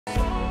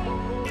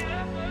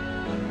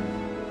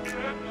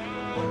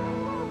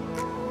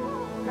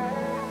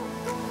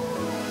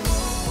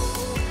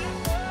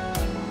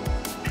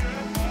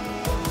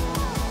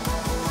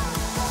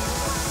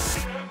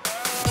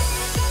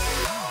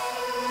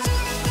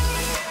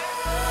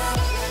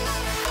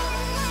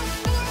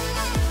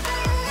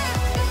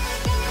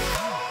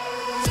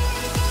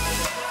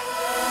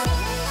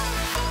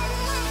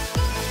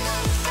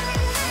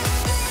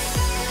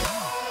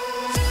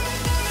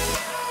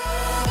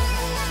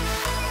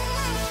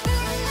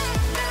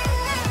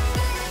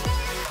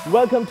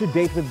Welcome to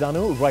Date with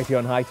Danu, right here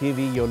on Hi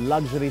TV, your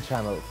luxury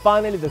channel.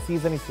 Finally, the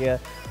season is here.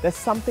 There's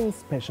something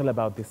special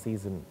about this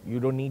season.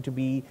 You don't need to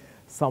be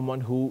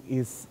someone who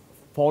is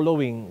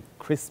following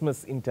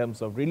Christmas in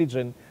terms of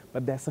religion,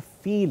 but there's a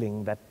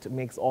feeling that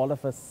makes all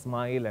of us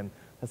smile and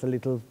there's a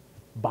little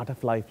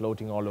butterfly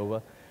floating all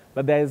over.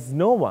 But there's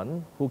no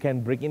one who can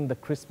bring in the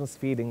Christmas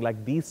feeling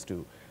like these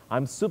two.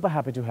 I'm super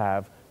happy to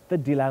have the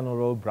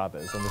Lanerolle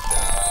brothers on the show.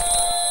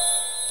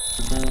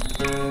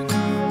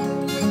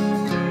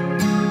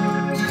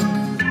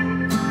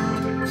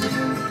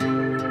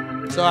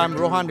 So I'm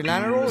Rohan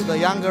Lanerolle, the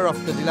younger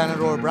of the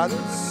Lanerolle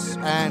brothers,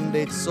 and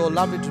it's so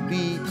lovely to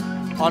be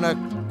on a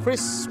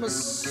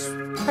Christmas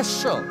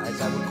special,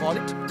 as I would call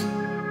it,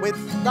 with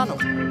Danu.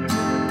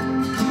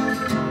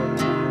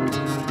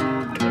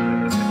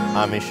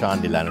 I'm Ishan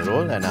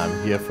Lanerolle and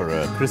I'm here for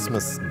a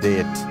Christmas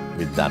date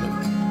with Danu.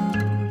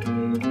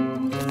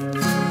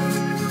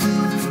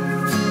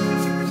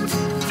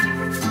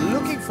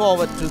 Looking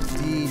forward to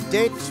the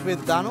date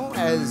with Danu,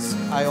 as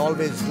I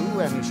always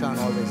do and Ishan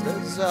always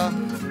does.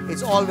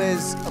 It's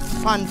always a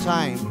fun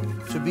time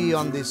to be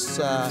on this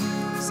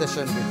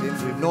session with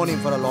him. We've known him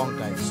for a long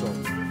time, so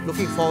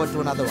looking forward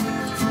to another one.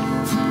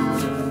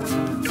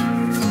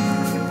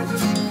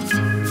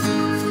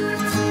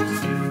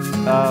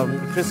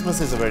 Christmas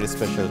is a very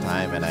special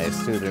time, and I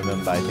still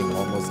remember, I think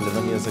almost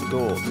 11 years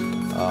ago,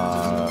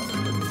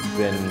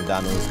 when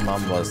Danu's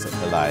mum was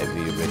alive,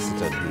 we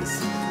visited his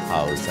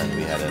house and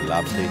we had a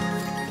lovely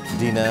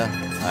dinner,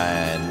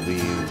 and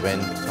we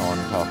went on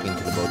talking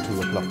till about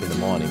 2 o'clock in the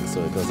morning, so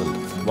it was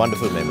a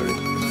wonderful memory.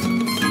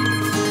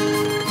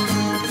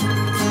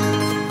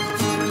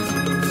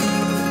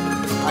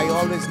 I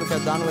always look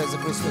at Danu as a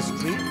Christmas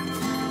tree,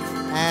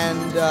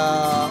 and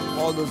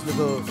all those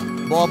little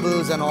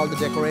baubles and all the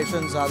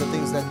decorations are the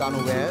things that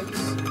Danu wears.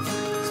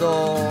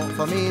 So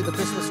for me, the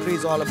Christmas tree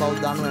is all about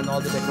Danu, and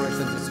all the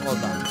decorations is all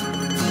Danu.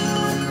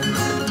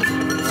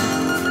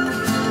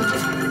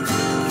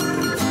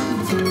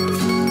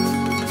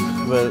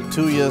 Well,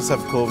 2 years of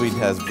COVID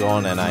has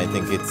gone, and I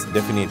think it's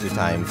definitely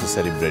time to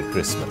celebrate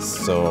Christmas.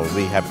 So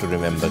we have to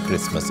remember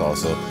Christmas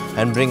also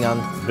and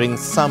bring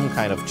some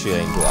kind of cheer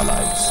into our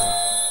lives.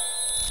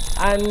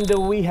 And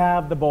we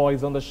have the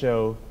boys on the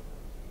show.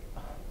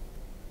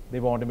 They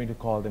wanted me to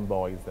call them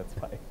boys, that's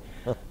why.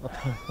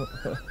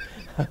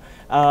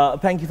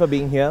 Thank you for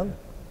being here.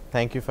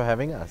 Thank you for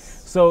having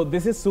us. So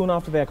this is soon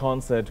after their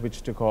concert,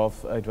 which took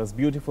off. It was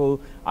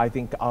beautiful. I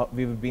think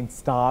we've been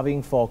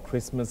starving for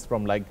Christmas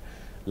from like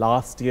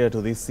last year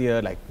to this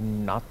year, like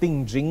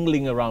nothing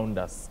jingling around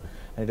us.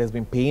 And it has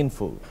been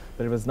painful,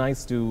 but it was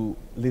nice to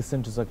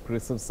listen to some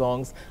Christmas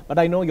songs. But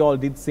I know you all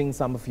did sing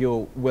some of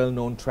your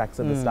well-known tracks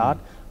at the start.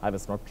 I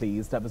was not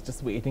pleased. I was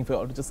just waiting for you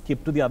all to just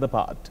skip to the other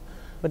part.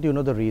 But you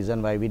know the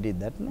reason why we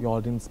did that, no? You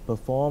all didn't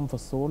perform for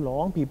so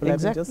long. People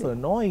have been just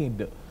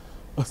annoyed.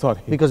 Oh,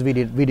 sorry. Because we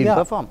did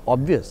perform,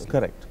 obviously.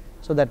 Correct.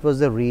 So that was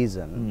the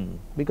reason.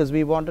 Because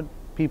we wanted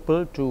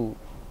people to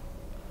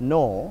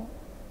know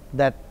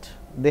that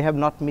they have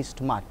not missed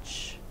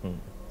much.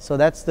 So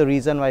that's the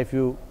reason why, if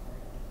you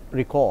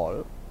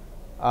recall,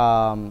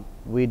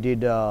 we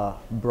did a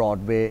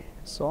Broadway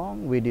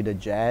song, we did a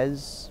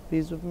jazz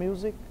piece of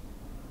music,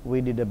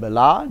 we did a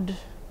ballad,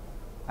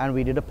 and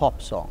we did a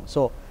pop song.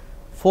 So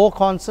 4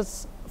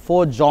 concerts,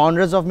 4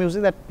 genres of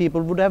music that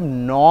people would have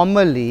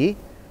normally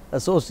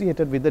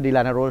associated with the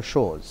Lanerolle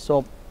shows.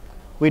 So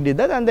we did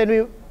that, and then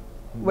we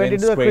went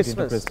into the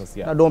Christmas.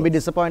 Yeah, now don't be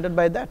disappointed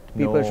by that.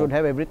 People should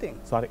have everything.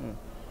 Sorry.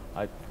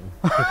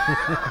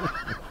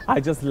 I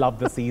just love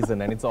the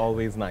season, and it's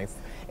always nice.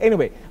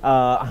 Anyway,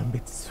 I'm a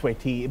bit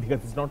sweaty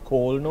because it's not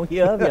cold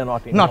here. We are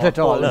not in Not at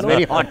all. It's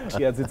very hot.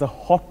 Yes, it's a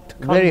hot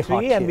country, Very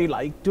hot and here. we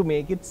like to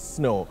make it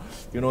snow.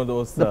 You know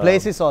those. The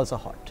place is also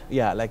hot.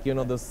 Yeah, like you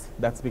know those.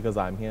 That's because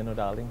I'm here, no,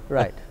 darling.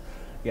 Right.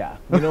 Yeah.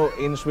 You know,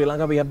 in Sri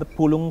Lanka we have the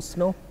pulung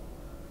snow.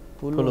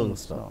 Pulung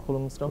snow.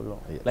 Pulung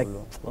snow. Yes. Like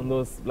on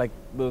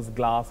those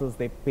glasses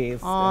they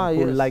paste Ah, and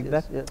pull yes, like yes,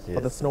 that yes.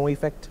 for the snow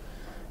effect.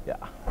 Yeah.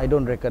 I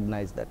don't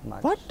recognize that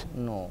much. What?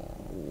 No.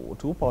 Oh,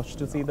 too posh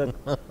to see the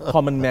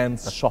common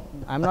man's shop.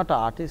 I'm not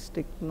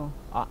artistic, no.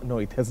 No,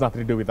 it has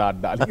nothing to do with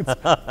art, darling. It's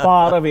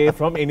far away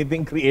from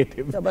anything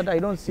creative. Yeah, but I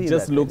don't see It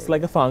just that looks really.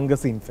 like a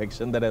fungus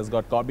infection that has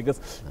got caught,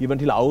 because even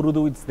till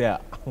Aurudu it's there.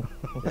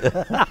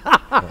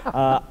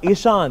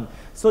 Ishan,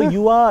 so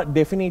you are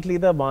definitely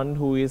the one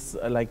who is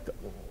like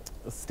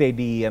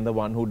steady and the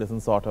one who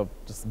doesn't sort of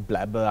just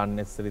blabber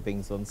unnecessary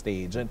things on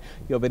stage, and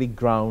you're very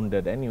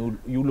grounded, and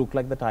you look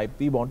like the type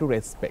we want to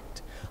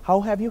respect. How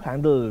have you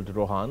handled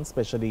Rohan,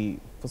 especially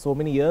for so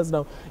many years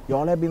now? You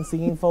all have been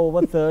singing for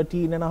over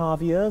 13 and a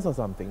half years or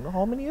something. No?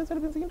 How many years have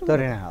you been singing together?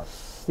 13 and a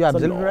half. You're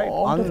absolutely right.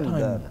 On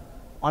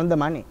the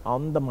money.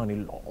 On the money,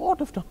 lot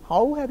of time.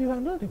 How have you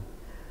handled him?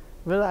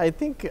 Well, I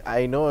think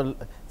I know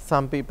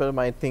some people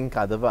might think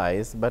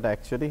otherwise, but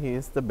actually he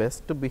is the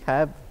best to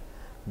have,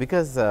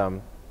 because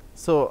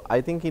so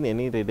I think in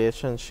any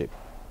relationship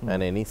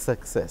and any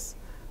success,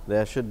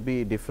 there should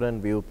be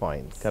different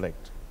viewpoints.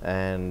 Correct.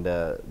 and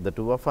the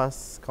two of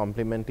us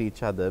complement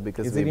each other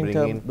because Is we it in bring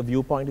terms, in the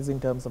viewpoint is in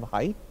terms of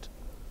height?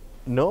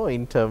 no,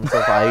 in terms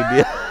of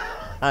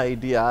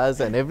ideas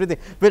and everything.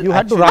 Well, You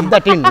had to rub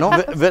that in, no?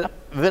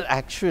 well,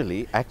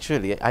 actually,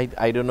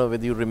 I don't know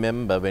whether you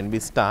remember when we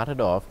started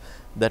off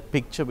that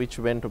picture which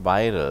went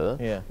viral,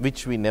 Yeah.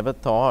 which we never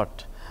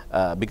thought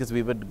because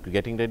we were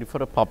getting ready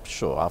for a pop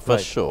show, our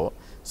first Right. show.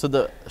 So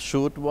the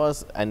shoot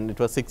was, and it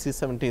was 60s,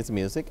 70s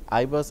music.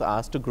 I was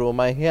asked to grow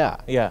my hair.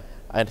 Yeah.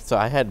 And so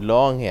I had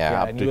long hair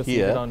Yeah, up and you to were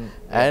seated here, on-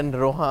 yeah. and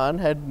Rohan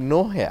had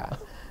no hair.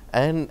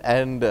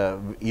 And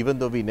even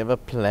though we never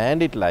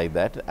planned it like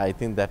that, I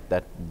think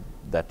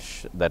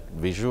that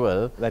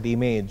visual. That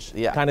image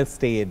Yeah. kind of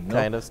stayed. No?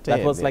 Kind of stayed,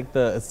 That was yeah. like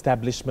the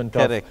establishment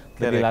Correct, of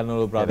the correct.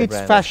 Lanerolle brother It's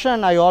brand.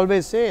 fashion, I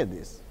always say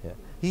this. Yeah.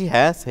 He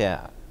has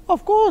hair.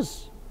 Of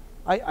course.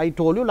 I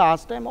told you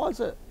last time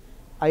also,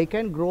 I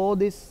can grow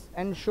this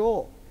and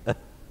show.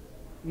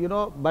 You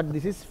know, but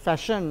this is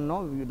fashion,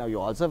 no? You know, you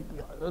also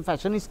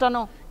fashionista,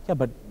 no? Yeah,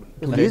 but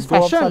to It let is go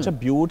of fashion. such a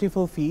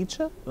beautiful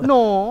feature.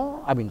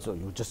 No, I mean, so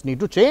you just need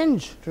to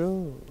change.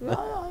 True.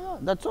 Yeah,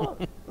 that's all.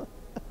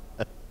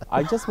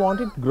 I just want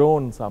it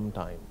grown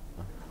sometime.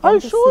 I'll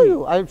Want to show see.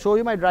 you. I'll show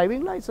you my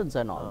driving license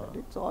and all that.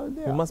 It's all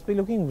there. You must be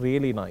looking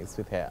really nice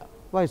with hair.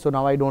 Why? So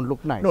now I don't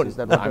look nice? No, Is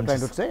that no, what you're I'm trying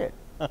just- to say?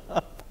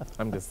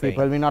 I'm just saying.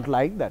 People may not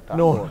like that.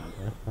 No.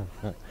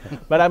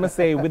 But I must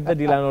say, with the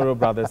Lanerolle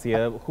brothers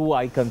here, who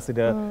I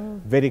consider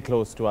very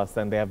close to us,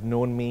 and they have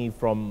known me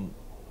from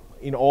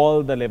in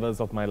all the levels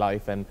of my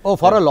life. And Oh,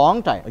 for a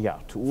long time. yeah,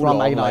 too From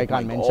long, I know I like,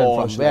 can't my mention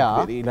gosh, from where.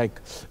 Like, very,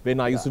 like when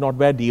I used to not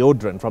wear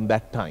deodorant from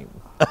that time.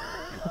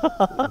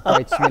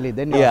 Quite smelly.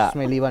 Then you're Yeah.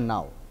 smelly even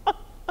now.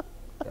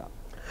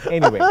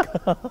 Anyway,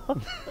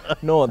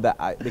 no,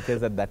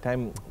 because at that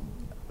time,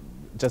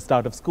 just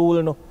out of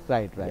school, no.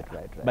 Right.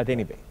 But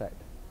anyway, Right.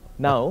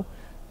 now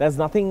there's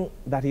nothing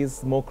that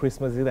is more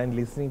Christmassy than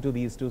listening to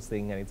these two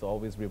sing, and it's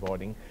always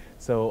rewarding.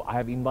 So I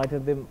have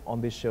invited them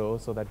on this show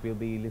so that we'll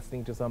be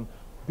listening to some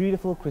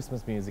beautiful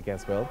Christmas music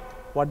as well.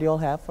 What do you all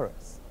have for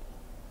us?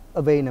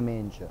 Away in a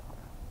Manger.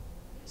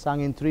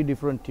 Sung in 3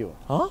 different tunes.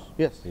 Huh?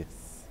 Yes.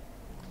 Yes.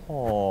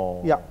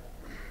 Oh. Yeah.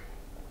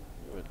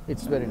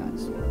 It's very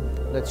nice.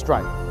 Let's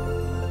try.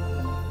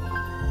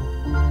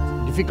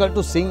 Difficult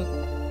to sing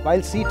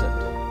while seated.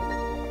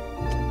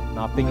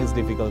 Nothing is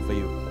difficult for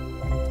you.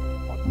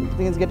 The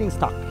thing is getting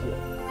stuck here.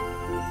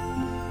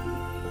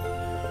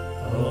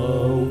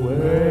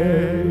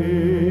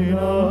 Away in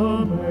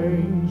a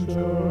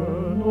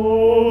manger,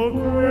 no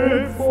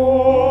crib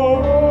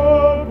for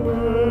a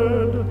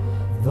bed,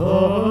 the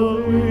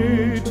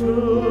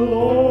little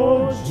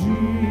Lord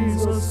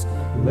Jesus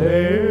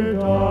laid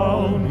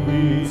down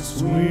his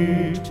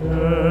sweet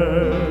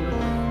head.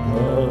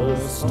 The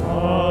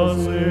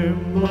stars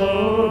in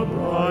the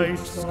bright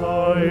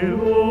sky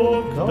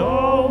look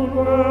down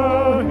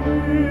where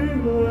he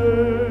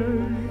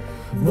lay.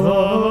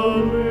 The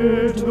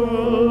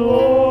little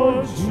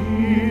Lord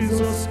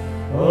Jesus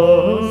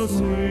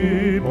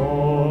asleep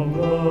on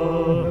the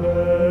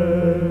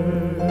hay.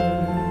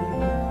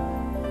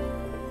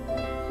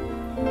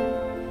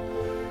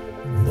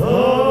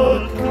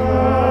 The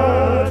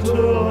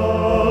cattle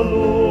are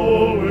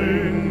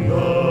lowing,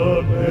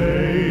 the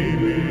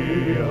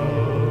baby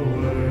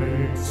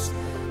awakes,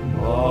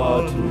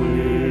 but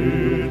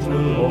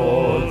little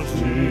Lord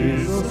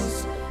Jesus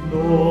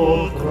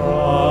no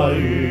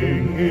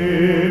crying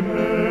he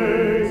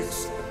makes.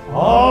 I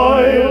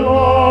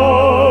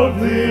love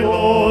thee,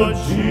 Lord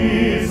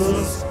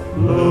Jesus,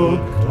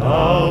 look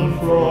down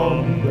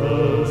from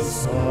the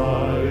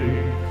sky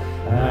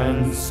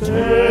and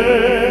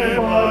stay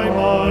by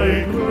my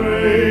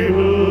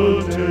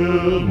cradle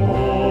till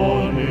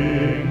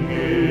morning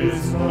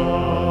is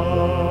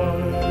nigh.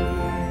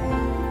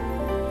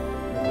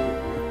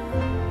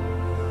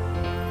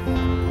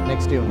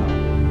 Next tune now.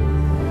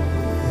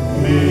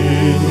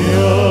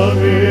 Near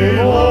me,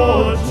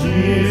 Lord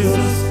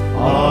Jesus, I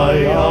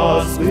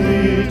ask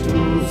thee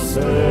to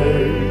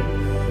stay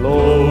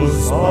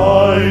close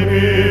by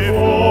me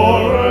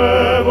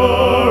forever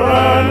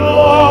and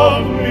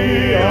love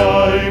me,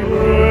 I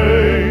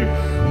pray.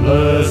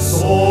 Bless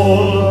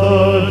all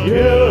the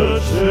dear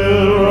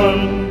children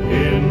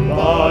in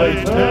thy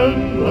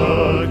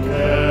tender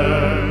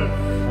care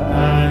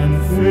and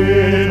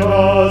fit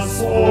us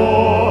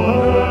for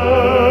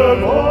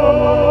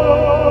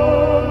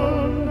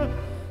heaven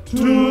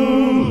to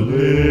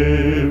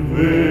live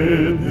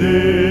with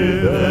thee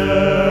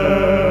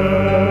there.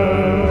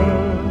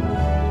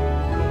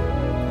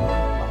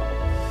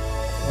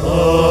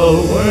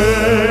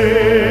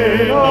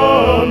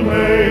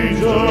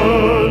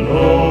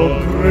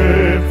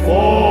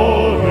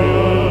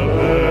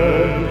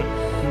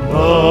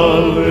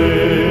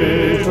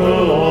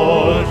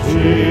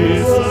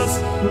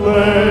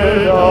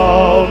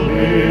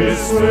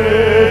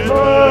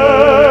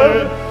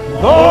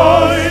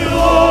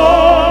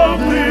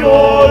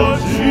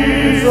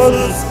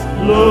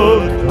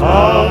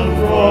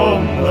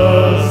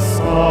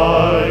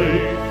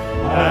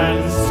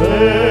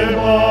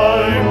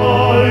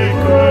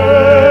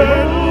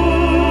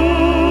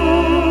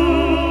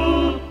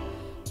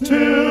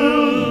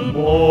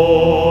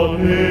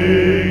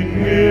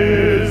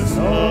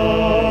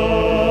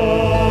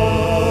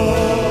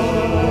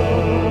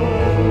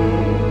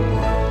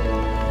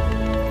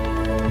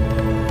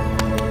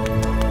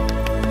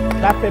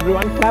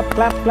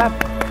 clap, clap, clap.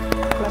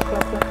 Clap,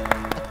 clap,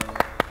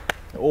 clap.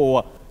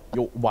 Oh,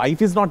 your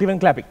wife is not even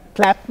clapping.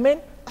 Clap,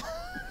 man.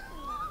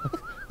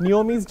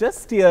 Naomi's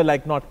just here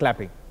like not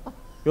clapping.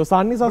 Your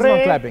son is also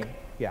not clapping.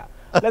 Yeah.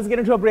 Let's get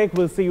into a break.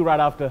 We'll see you right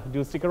after.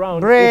 Do stick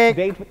around. Break.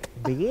 It's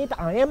Date.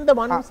 I am the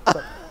one who's...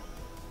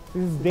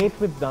 This is Date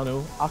with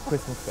Danu, our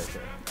Christmas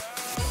special.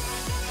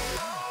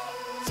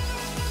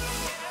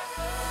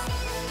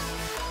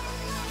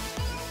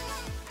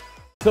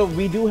 So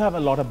we do have a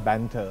lot of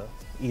banter,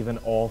 even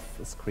off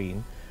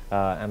screen,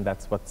 and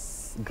that's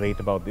what's great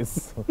about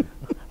this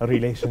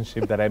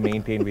relationship that I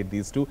maintain with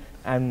these two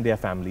and their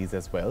families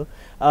as well.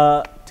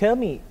 Tell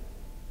me,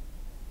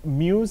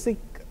 music,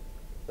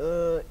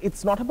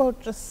 it's not about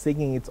just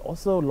singing, it's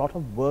also a lot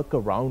of work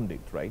around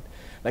it, right?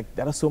 Like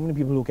there are so many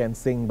people who can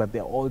sing, but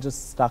they're all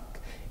just stuck,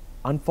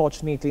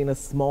 unfortunately, in a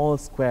small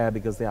square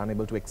because they're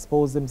unable to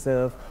expose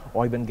themselves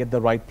or even get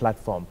the right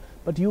platform.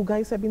 But you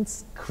guys have been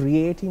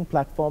creating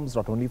platforms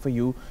not only for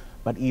you,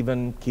 but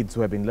even kids who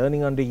have been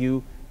learning under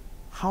you.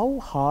 How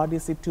hard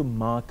is it to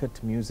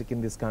market music in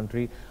this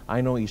country?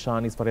 I know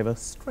Ishan is forever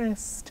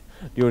stressed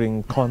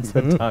during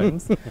concert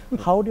times.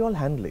 How do you all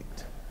handle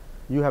it?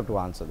 You have to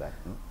answer that.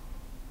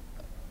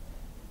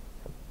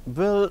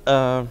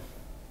 Well,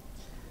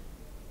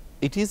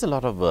 it is a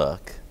lot of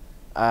work.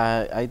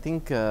 I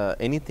think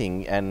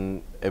anything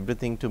and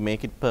everything to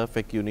make it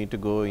perfect, you need to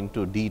go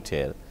into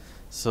detail.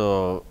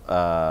 So,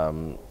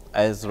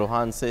 as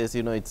Rohan says,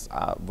 you know, it's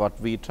what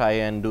we try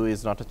and do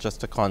is not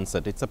just a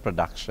concert, it's a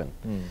production.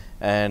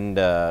 And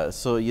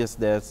so, yes,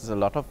 there's a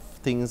lot of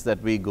things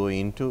that we go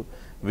into.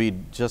 We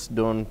just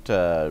don't,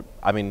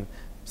 I mean,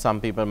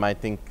 some people might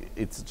think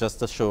it's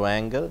just a show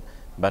angle,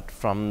 but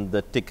from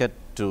the ticket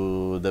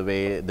to the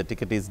way the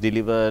ticket is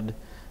delivered,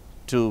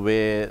 to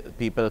where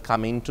people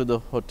come into the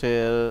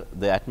hotel,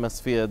 the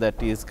atmosphere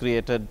that is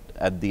created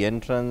at the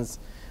entrance.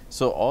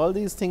 So all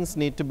these things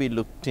need to be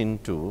looked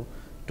into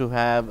to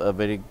have a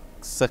very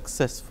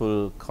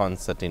successful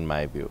concert, in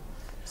my view.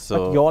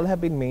 So but you all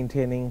have been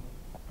maintaining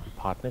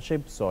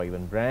partnerships or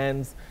even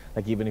brands,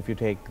 like even if you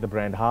take the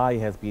brand Hi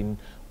has been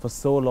for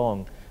so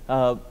long.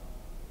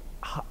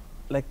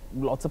 Like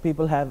lots of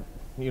people have,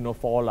 you know,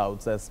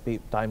 fallouts as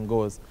time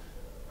goes.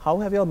 How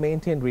have you all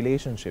maintained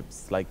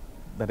relationships like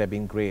that have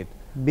been great?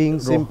 Being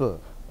simple.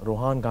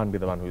 Rohan can't be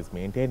the one who is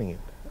maintaining it.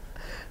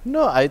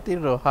 no, I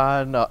think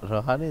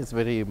Rohan is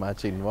very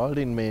much involved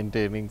in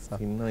maintaining some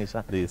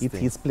It's things.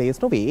 his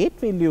place. No, wait,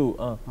 will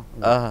you?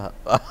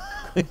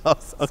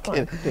 Yes,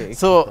 okay. take.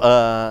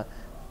 So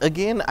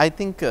again, I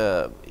think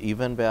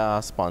even where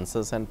our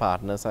sponsors and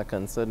partners are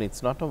concerned,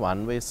 it's not a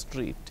one-way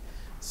street.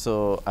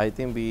 So I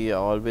think we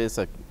always,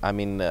 I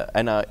mean,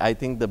 and I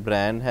think the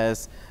brand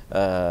has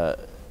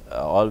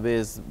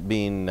always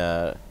been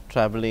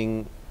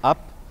traveling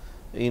up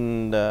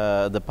in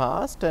the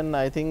past, and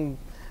I think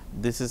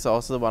this is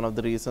also one of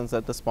the reasons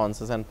that the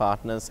sponsors and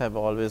partners have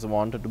always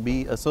wanted to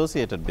be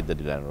associated with the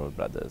Lanerolle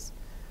brothers.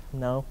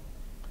 No.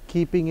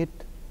 Keeping it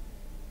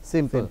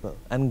simple. Simple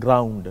and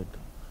grounded.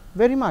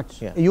 Very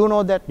much. Yeah. You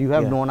know that you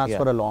have Yeah, known us yeah.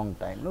 for a long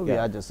time. No? We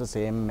Yeah. are just the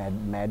same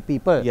mad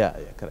people. Yeah,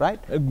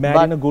 correct. Right? Mad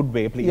But- in a good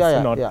way, please.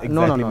 Yeah, Not yeah. exactly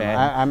No, no, no.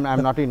 mad.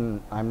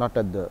 I'm not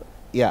at the.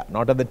 Yeah,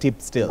 not at the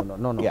tip still.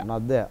 No, Yeah.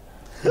 not there.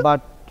 But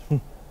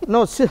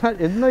no,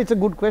 no, it's a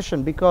good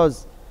question,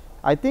 because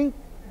I think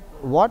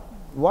what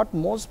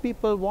most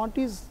people want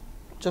is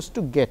just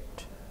to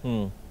get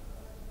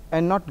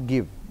and not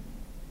give.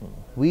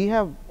 We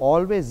have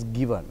always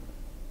given.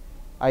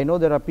 I know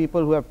there are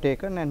people who have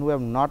taken and who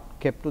have not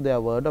kept to their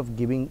word of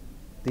giving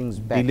things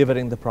back.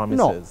 Delivering the No.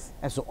 promises.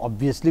 And so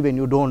obviously when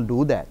you don't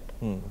do that,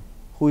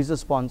 who is the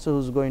sponsor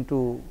who's going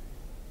to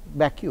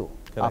back you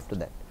after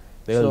that?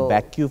 They'll So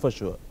back you for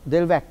sure.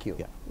 They'll back you.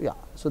 Yeah. Yeah.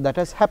 So that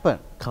has happened.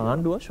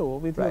 Can't do a show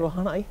with you, Right.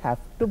 Rohan. I have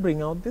to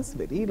bring out this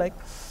very like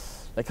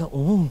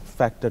a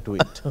factor to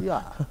it.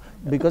 Yeah.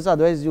 Because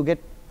otherwise you get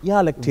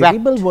Yeah, like Whacked.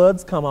 terrible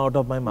words come out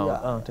of my mouth.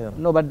 Yeah. Tell me.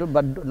 No,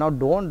 but now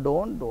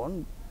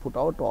don't put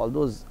out all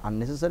those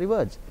unnecessary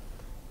words.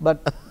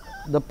 But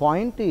the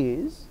point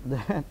is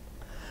that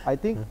I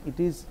think it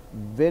is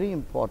very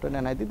important,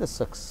 and I think the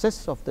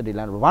success of the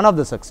Lanerolle, one of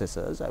the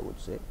successes, I would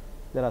say,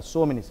 there are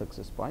so many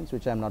success points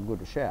which I am not going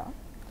to share,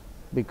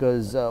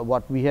 because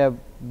what we have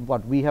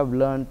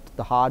learned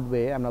the hard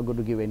way, I am not going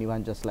to give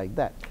anyone just like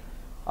that.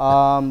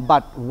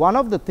 But one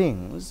of the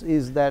things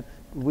is that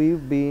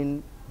we've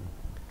been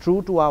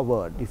true to our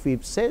word. If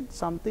we've said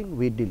something,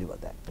 we deliver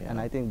that. And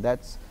I think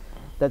that's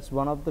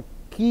one of the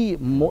key,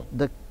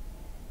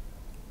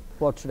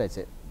 what should I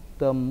say,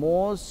 the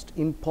most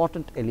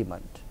important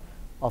element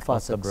of our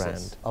Of the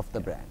success brand. of the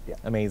brand. Yeah.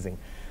 Amazing.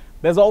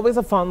 There's always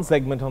a fun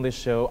segment on this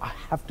show. I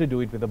have to do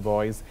it with the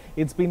boys.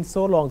 It's been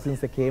so long since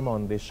they came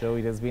on this show.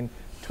 It has been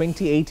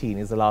 2018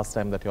 is the last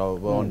time that y'all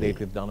were on Date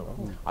with Danu.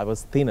 I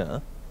was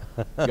thinner.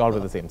 Y'all were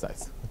the same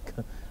size.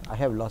 I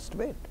have lost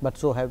weight, but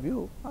so have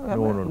you.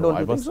 No.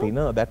 I was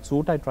thinner. That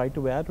suit I tried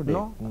to wear today.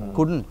 No,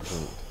 couldn't.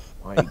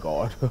 My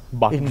God.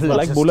 Buttons It were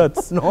like just-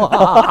 bullets. No.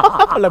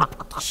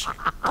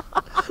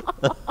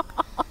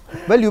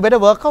 Well, you better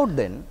work out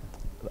then.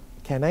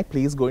 can I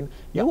please go in?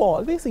 You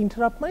always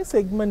interrupt my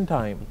segment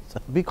time.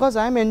 Because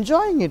I am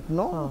enjoying it,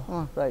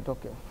 no? Right,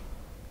 okay.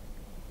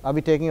 Are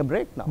we taking a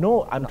break now?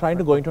 No, I'm trying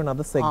to go into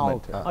another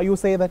segment. okay. You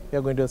say that we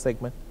are going to a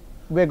segment.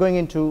 We're going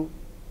into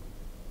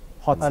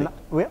Hot seat.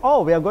 we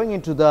are going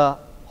into the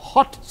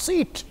hot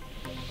seat.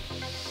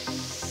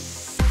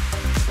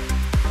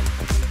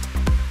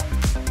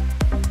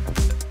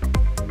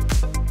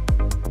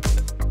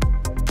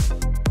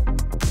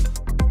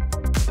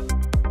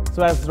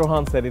 So as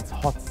Rohan said, it's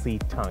hot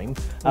seat time.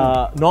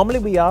 Normally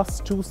we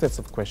ask 2 sets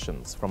of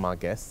questions from our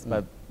guests,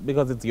 but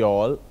because it's you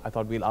all, I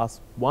thought we'll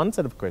ask 1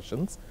 set of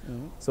questions.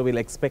 So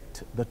we'll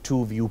expect the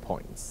 2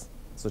 viewpoints.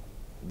 So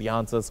the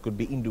answers could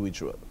be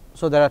individual.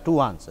 So there are 2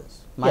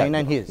 answers, mine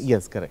and his.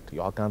 Yes, correct.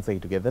 You all can't say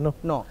it together, no?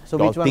 No. So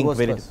You all which one think goes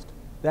very first?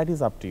 That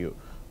is up to you.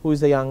 Who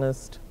is the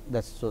youngest?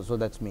 So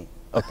that's me.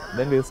 Okay,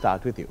 then we'll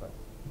start with you.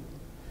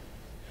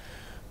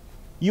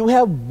 You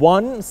have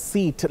 1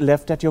 seat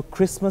left at your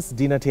Christmas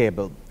dinner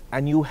table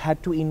and you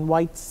had to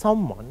invite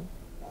someone.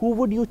 Who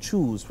would you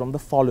choose from the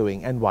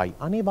following and why?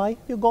 Ani, why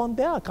have you gone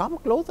there? Come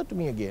closer to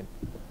me again.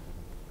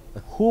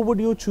 Who would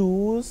you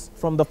choose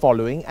from the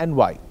following and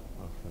why?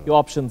 Your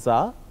options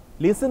are,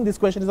 listen, this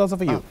question is also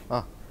for you.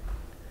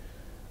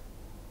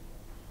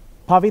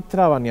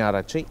 Pavitra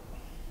Vanyarachi,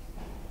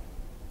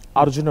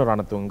 Arjuna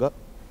Ranatunga,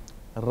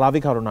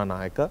 Ravi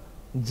Karunanayaka,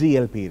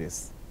 GL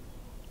Piris.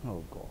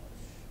 Oh gosh.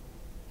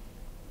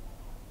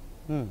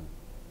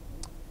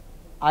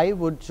 I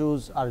would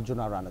choose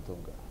Arjuna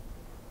Ranatunga.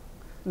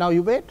 Now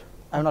you wait,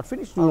 I have not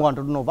finished. You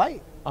wanted to know why?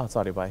 Oh,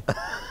 sorry, why?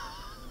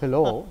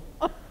 Hello.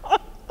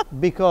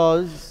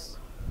 Because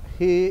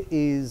he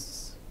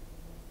is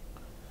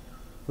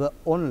the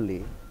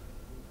only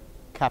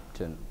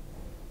captain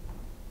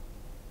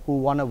who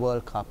won a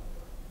World Cup,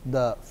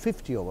 the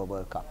 50-over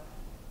World Cup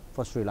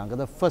for Sri Lanka,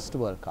 the first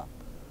World Cup.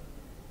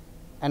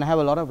 And I have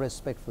a lot of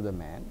respect for the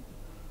man,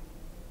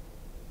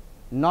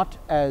 not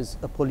as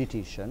a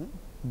politician,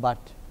 but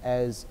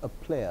as a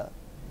player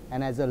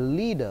and as a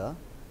leader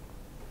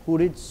who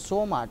did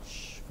so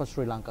much for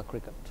Sri Lanka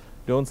cricket.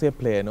 Don't say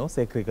player, no,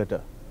 say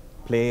cricketer.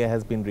 Player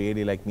has been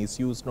really like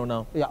misused, no,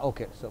 now. Yeah,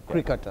 okay, so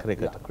cricketer.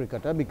 cricketer. Yeah,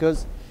 cricketer,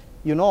 because,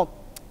 you know,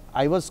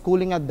 I was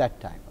schooling at that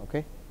time,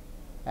 okay?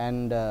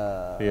 And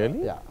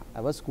Really? yeah,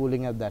 I was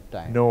schooling at that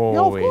time. No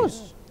yeah, of way.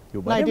 course.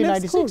 You might have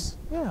left 1996.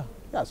 Yeah.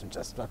 Yeah, so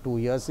just 2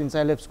 years since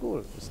I left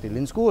school. Still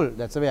in school.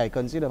 That's the way I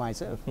consider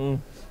myself.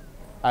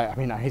 I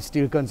mean, I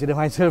still consider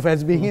myself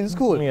as being in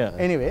school. Yeah.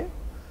 Anyway,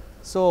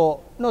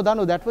 so no,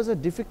 Danu, that was a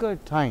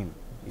difficult time.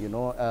 You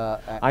know,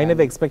 I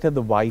never expected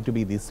the why to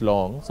be this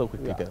long so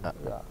quickly.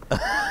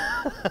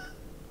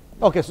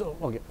 Okay, so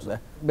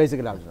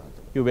basically, Arjuna.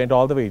 You went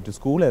all the way to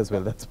school as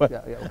well, that's why.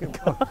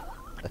 Okay.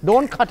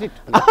 Don't cut it.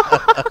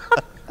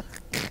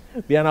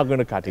 We are not going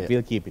to cut it,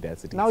 we'll keep it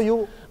as it is. Now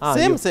you.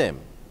 Same.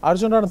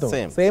 Arjuna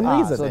Ranatunga, same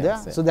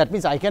reason. So that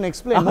means I can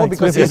explain Ah, more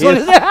because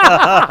explain.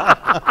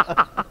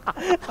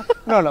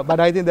 No, but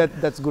I think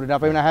that's good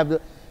enough. I mean, I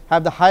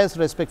have the highest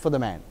respect for the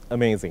man.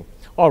 Amazing.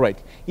 All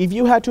right. If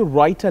you had to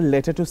write a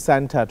letter to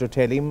Santa to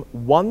tell him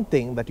one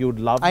thing that you would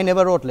love. I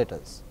never wrote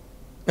letters.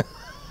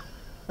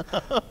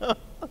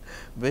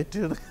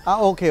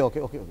 Okay.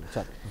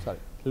 Sorry.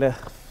 Let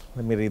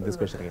me read this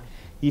question again.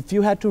 If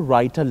you had to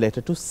write a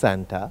letter to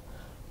Santa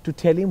to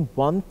tell him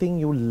one thing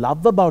you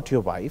love about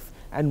your wife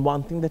and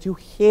one thing that you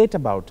hate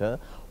about her,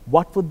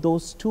 what would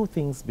those 2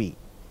 things be?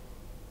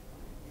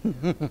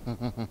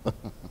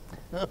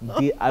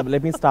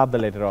 Let me start the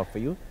letter off for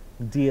you.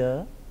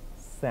 Dear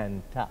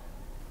Santa.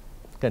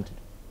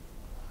 Continue.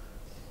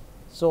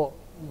 So,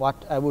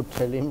 what I would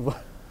tell him,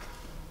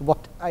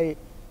 what I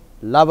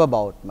love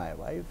about my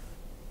wife,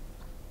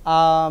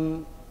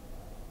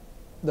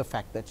 the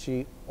fact that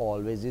she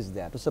always is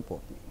there to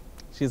support me.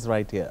 She's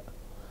right here.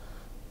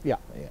 Yeah,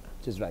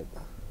 she's right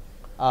there.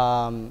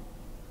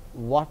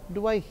 What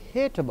do I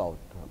hate about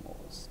her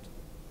most?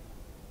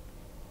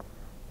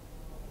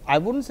 I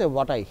wouldn't say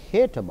what I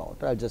hate about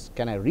her.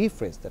 Can I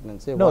rephrase that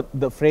and say No, what?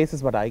 the phrase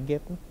is what I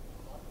get.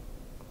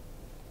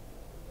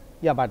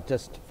 Yeah, but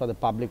just for the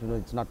public to know,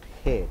 it's not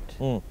hate.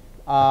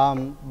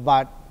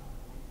 But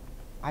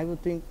I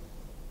would think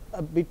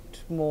a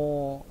bit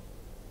more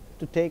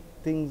to take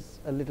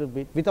things a little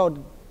bit without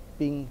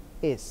being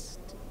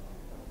hasty.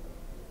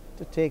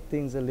 To take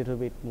things a little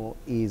bit more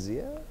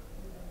easier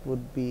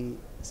would be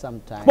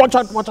sometimes. Watch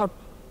out.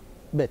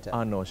 Better.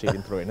 Oh, no, she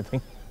didn't throw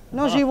anything.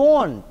 No, she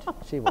won't.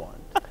 She won't.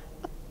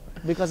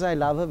 Because I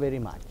love her very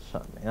much.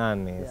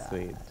 Annie, Yeah.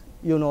 sweet.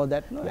 You know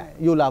that, no?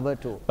 You love her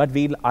too. But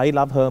I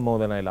love her more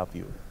than I love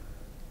you.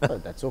 Well,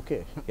 that's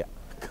okay. Yeah.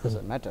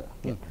 Doesn't matter.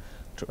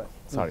 True.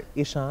 Sorry.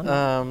 Ishan?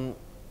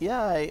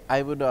 Yeah,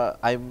 I would.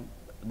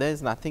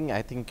 There's nothing.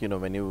 I think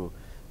when you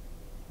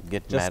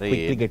get Just married.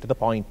 quickly get to the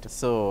point.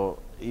 So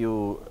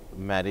you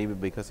marry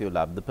because you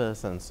love the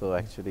person. So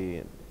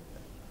actually,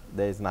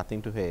 there is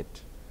nothing to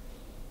hate.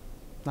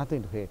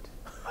 Nothing to hate.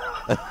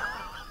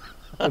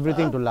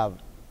 Everything to love.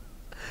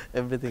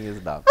 Everything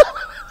is love.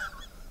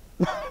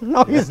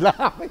 No, he's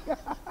laughing.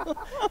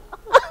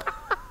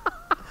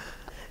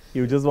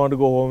 You just want to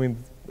go home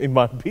in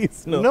one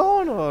piece? No.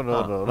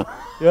 No.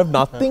 You have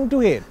nothing to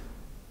hate.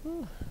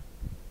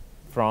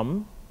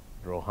 From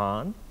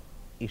Rohan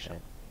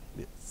Ishan.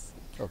 Yes.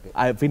 Okay.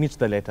 I finished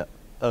the letter.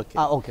 Okay.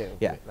 Okay.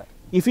 Yeah. Right.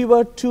 If you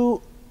were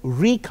to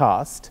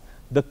recast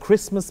the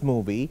Christmas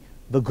movie,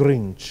 The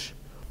Grinch,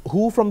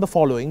 who from the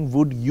following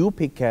would you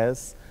pick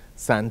as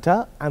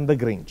Santa and the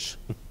Grinch?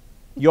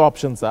 Your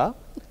options are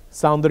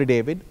Soundari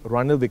David,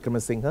 Ranil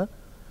Wickramasinghe,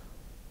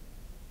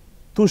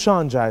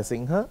 Tushan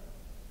Jayasinghe,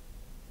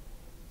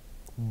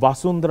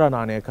 Vasundhara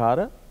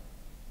Nanayakara,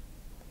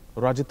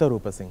 Rajitha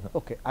Rupasinghe.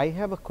 Okay. I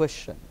have a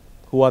question.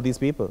 Who are these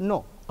people?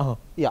 No. Uh-huh.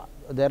 Yeah.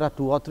 There are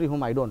 2 or 3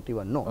 whom I don't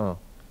even know.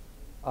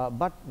 Uh.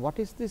 But what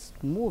is this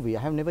movie?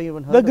 I have never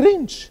even heard The of it.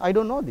 Grinch. I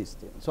don't know this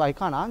thing. So I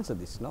can't answer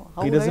this, no?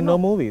 How He would I doesn't know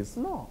movies.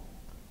 No.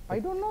 I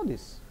don't know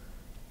this.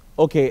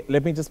 Okay,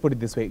 let me just put it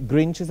this way.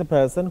 Grinch is a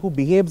person who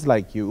behaves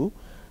like you,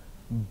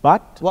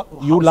 but What,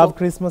 you how love so?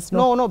 Christmas,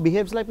 No,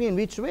 behaves like me. In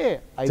which way?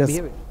 I Just,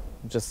 behave.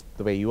 just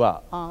the way you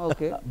are.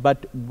 Okay.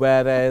 But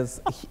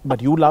whereas,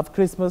 but you love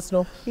Christmas,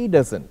 no, he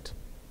doesn't.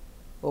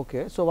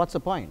 Okay. So what's the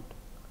point?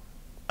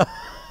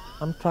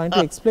 I'm trying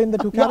to explain the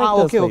two No,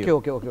 characters for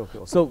okay.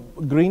 you. So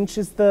Grinch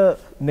is the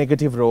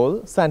negative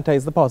role, Santa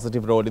is the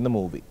positive role in the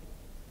movie.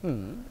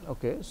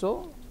 Okay.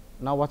 So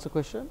now what's the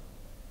question?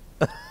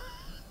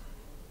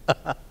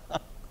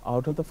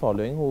 Out of the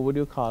following, who would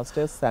you cast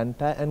as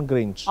Santa and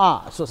Grinch?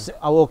 So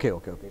okay.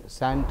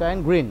 Santa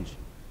and Grinch.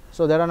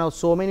 So there are now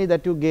so many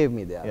that you gave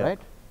me there, Yeah. right?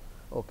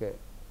 Okay.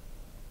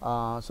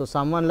 So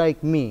someone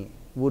like me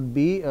would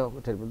be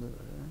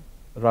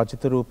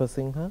Rajitha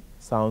Rupasinghe,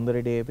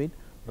 Soundari David,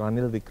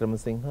 Ranil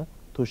Wickramasinghe,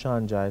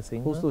 Tushan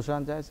Jayasinghe. who's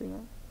Tushan Jayasinghe?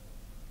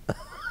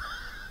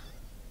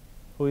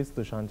 Who is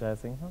Tushan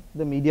Jayasinghe?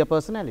 The media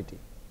personality.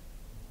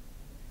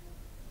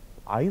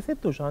 I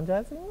said Tushan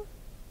Jayasinghe?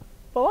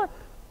 For what?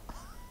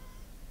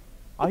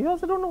 I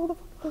also don't know who the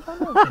fuck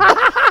Tushan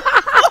Jayasinghe.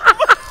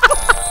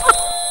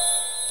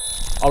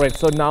 Alright,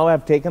 so now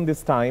I've taken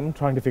this time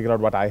trying to figure out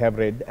what I have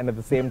read and at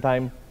the same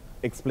time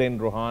explain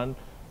Rohan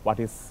what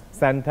is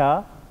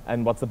Santa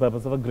and what's the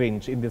purpose of a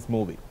Grinch in this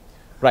movie.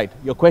 Right,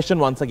 your question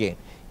once again.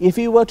 If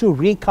you were to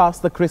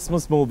recast the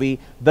Christmas movie,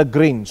 The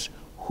Grinch,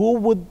 who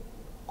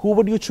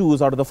would you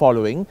choose out of the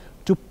following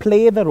to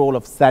play the role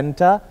of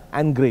Santa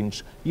and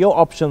Grinch? Your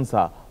options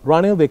are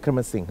Ranil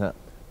Wickramasinghe,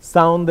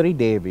 Soundari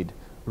David,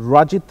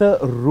 Rajitha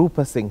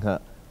Rupasinghe,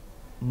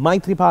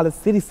 Maithripala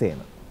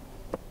Sirisena.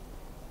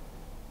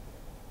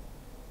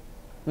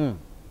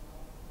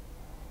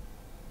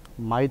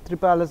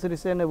 Maithripala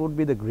Sirisena would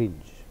be the Grinch.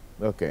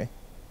 Okay.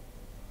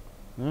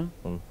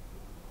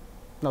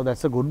 No,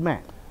 that's a good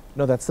man.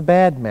 No, that's a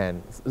bad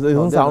man. It doesn't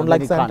No, sound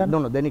like he Santa. can't.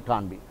 No, then he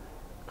can't be.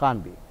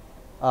 Can't be.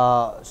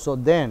 So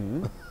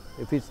then,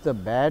 if it's the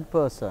bad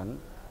person,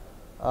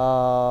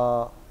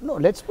 no,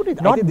 let's put it.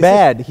 I Not think this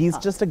bad. He's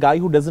just a guy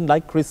who doesn't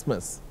like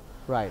Christmas.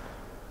 Right.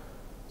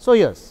 So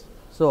yes.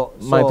 So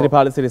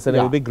Maithripala Sirisena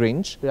yeah. will be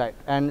Grinch. Right,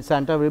 and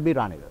Santa will be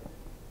Ranil.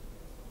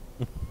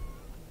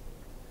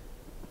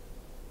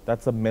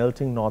 That's a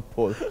melting North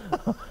Pole.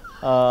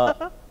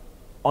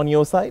 On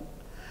your side?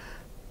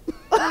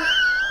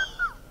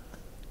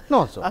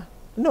 No, so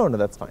No,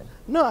 that's fine.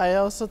 No, I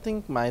also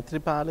think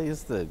Maithripala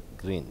is the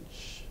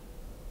Grinch.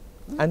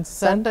 And Santa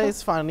Santa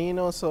is funny,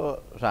 no,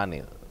 so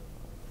Ranil.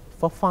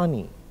 for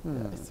funny.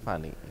 It's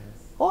funny.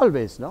 Yes.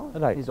 always, no?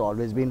 Right. He's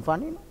always been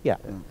funny, no? Yeah.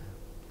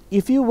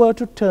 If you were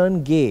to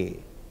turn gay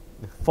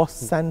for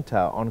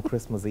Santa on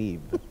Christmas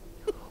Eve,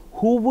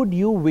 who would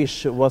you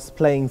wish was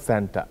playing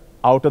Santa?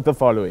 Out of the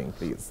following,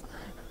 please.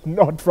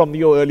 Not from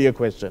your earlier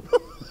question.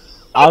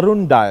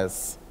 Arun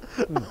Dias,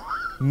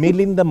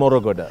 Milinda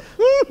Morogoda,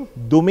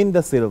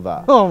 Duminda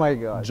Silva, Oh my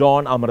God.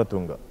 John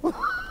Amaratunga.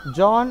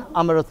 John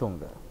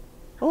Amarathunga.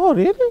 Oh,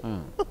 really?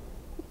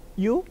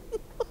 You?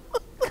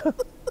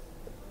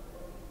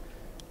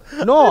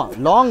 No,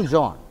 Long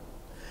John.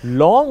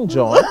 Long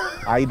John?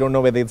 I don't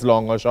know whether it's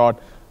long or short.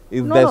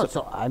 Is No, there no,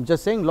 so I'm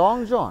just saying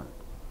Long John.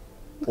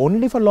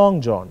 only for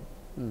Long John?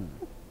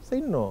 Say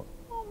no.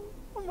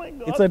 Oh my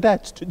God. It's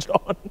attached to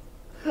John.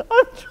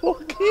 I'm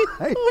joking.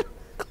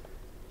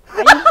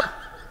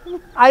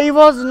 I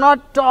was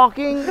not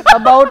talking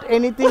about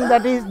anything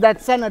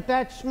that's an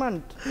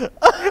attachment.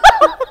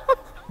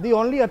 The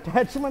only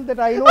attachment that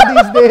I know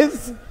these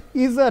days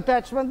is the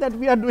attachment that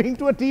we are doing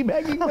to a tea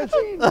bagging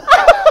machine.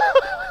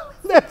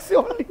 That's the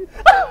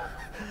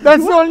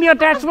only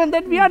attachment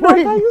that we are What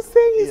doing. are you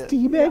saying? Is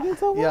teabagging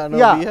someone? Yeah, no,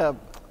 Yeah.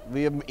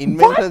 we have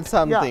invented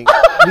something.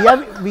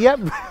 we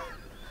have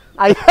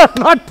I have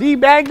not tea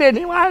bagged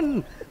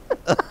anyone.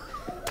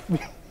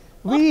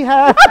 We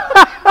have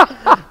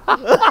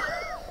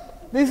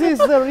this is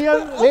the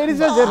real, ladies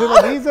and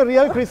gentlemen, this is the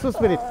real Christmas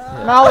spirit.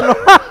 Now,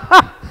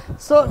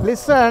 so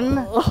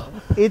listen,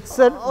 it's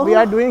a, we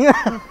are doing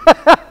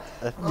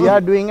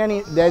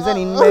there's an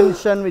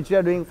invention which we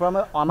are doing from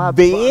on our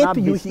Wait, on our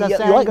you business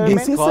hear- you are- angle.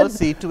 this is Called a-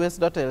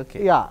 C2S.lk.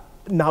 Yeah.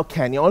 Now,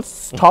 can you all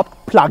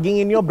stop plugging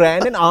in your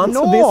brand and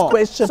answer this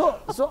question?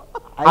 So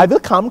I will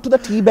come to the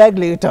teabag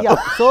later. yeah,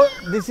 so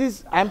this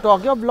is, I'm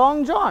talking of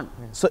Long John.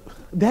 So,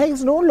 there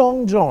is no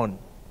Long John.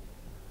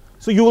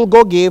 So you will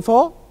go gay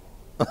for?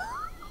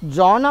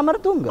 John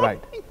Amartunga.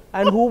 Right.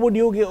 And who would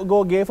you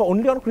go gay for?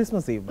 Only on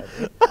Christmas Eve, by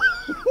the way.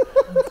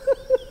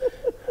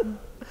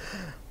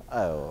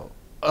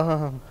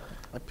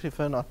 I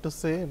prefer not to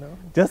say, no.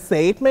 Just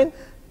say it, man.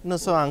 No,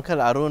 so Uncle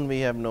Arun we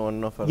have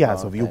known for Yeah, long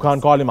so you time.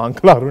 can't call him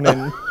Uncle Arun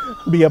and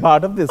be a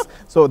part of this.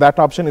 So that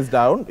option is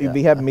down.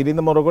 We have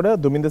Mirinda Morogoda,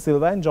 Duminda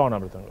Silva and John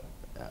Amritanga.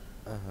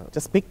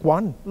 Just pick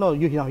one. No,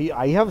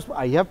 I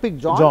have picked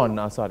John.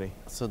 John, sorry.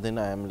 So then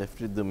I am left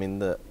with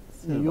Duminda.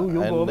 You go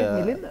with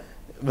Milinda.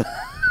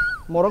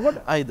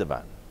 Morogoda. Either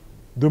one.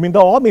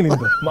 Duminda or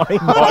Milinda? My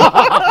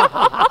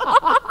God.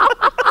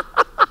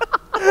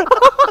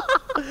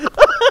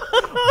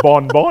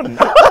 Bon.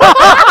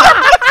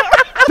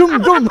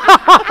 Dum dum.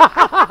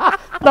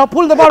 Now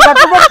pull the ball back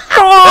to back.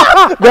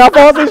 Their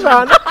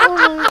position.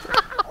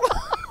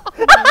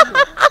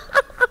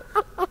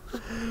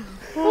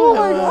 Oh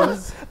my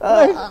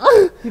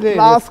God.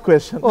 Last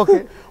question.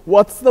 Okay.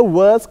 What's the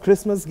worst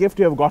Christmas gift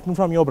you have gotten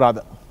from your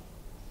brother?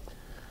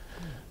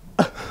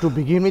 To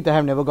begin with, I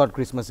have never got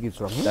Christmas gifts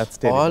from him. That's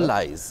terrible. All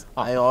lies.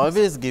 I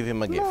always give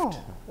him a gift. No.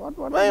 What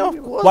Why, have of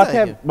you- course What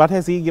I give. what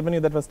has he given you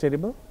that was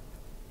terrible?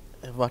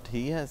 What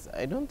he has,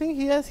 I don't think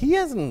he has. He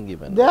hasn't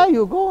given. There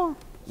you go.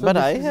 So But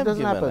this I is- have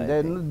doesn't given, happen. I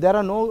There, think. there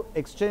are no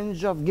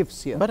exchange of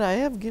gifts here. But I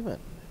have given.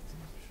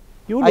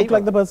 You look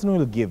like the person who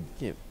will give.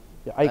 Give.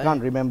 Yeah, I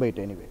can't remember it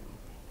anyway.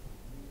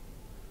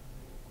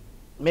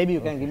 Maybe you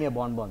can give me a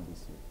bonbon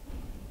this year.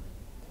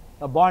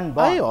 A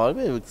bonbon. I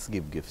always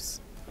give gifts.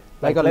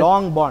 Like a Let-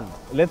 long bond.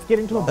 Let's get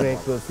into a break.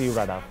 We'll see you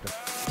right after.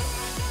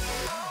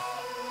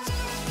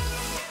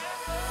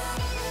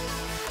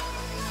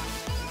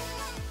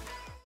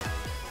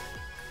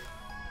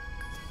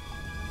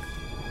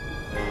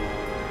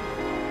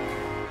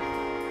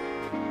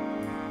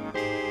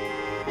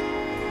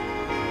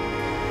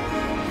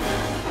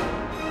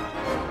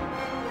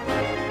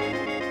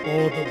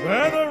 Oh, the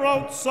weather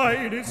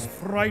outside is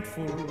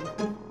frightful,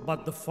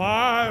 but the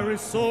fire is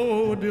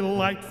so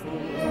delightful.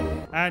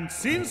 And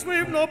since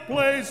we've no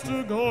place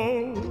to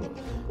go,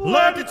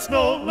 let it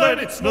snow, let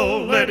it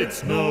snow, let it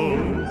snow.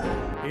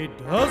 It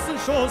doesn't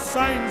show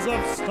signs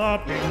of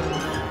stopping,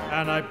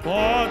 and I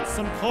bought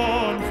some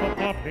corn for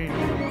popping.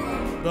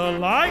 The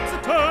lights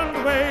are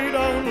turned way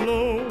down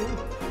low.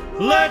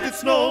 Let it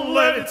snow,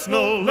 let it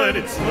snow, let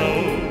it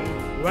snow.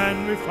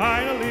 When we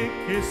finally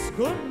kiss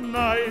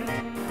goodnight,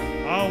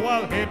 how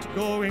I'll hate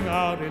going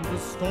out in the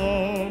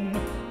storm.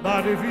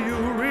 But if you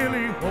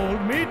really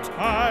hold me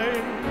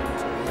tight,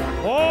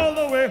 all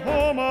the way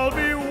home I'll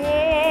be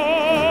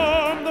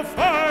warm. The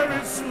fire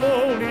is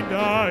slowly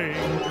dying,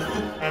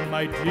 and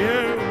my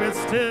dear, we'll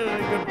still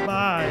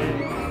goodbye.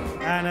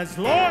 And as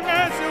long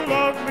as you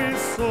love me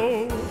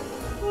so,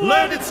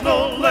 let it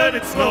snow, let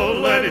it snow,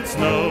 let it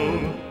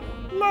snow.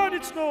 Let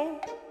it snow,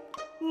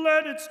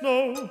 let it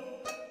snow,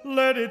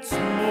 let it snow.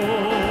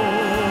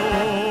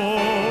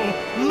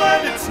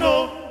 Let it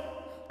snow,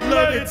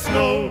 let it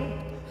snow,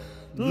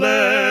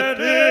 let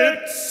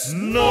it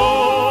snow.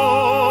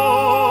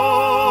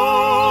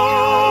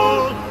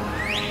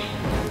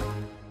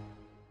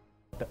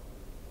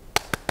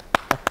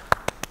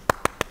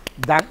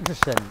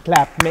 Dankeschön.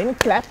 Clap, men,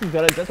 clap. If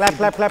you're just Clap,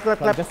 clap, clap, clap,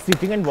 clap. Just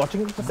sitting and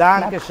watching. Just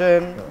clap.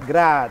 Dankeschön.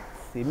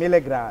 Grazie. Mille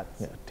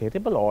grazie. Yeah,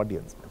 terrible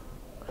audience.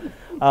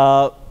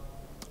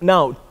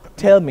 Now,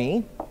 tell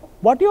me,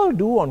 what do you all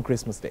do on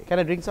Christmas Day? Can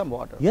I drink some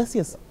water? Yes,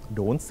 yes.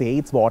 Don't say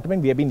it's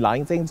watermelon. We have been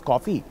lying saying it's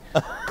coffee.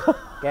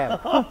 Can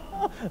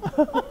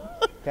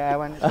I have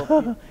one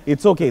coffee?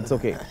 It's okay, it's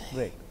okay.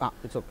 Great.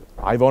 It's okay.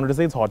 I wanted to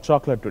say it's hot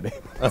chocolate today.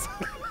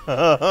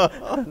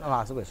 No,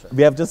 ask a question.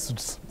 We have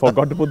just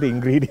forgot to put the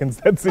ingredients.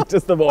 That's it,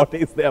 just the water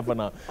is there for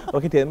now.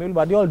 Okay, tell me,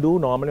 what do you all do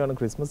normally on a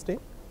Christmas Day?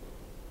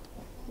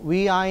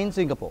 We are in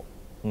Singapore.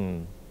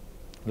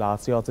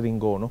 Last year also didn't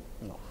go, no?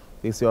 No.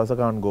 This year also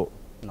can't go.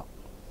 No.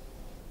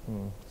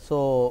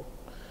 So,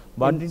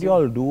 What did you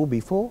all do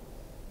before?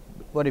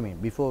 what do you mean?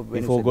 Before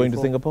Going to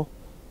Singapore?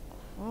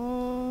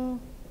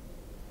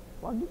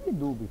 What did we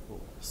do before?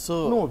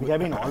 So No, we have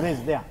been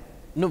always there.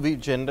 no, we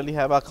generally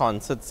have our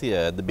concerts here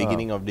at the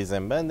beginning of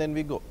December, and then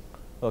we go.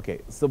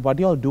 Okay, so what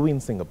do you all do in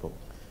Singapore?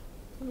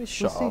 We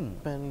shop sing.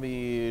 and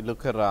we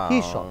look around.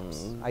 He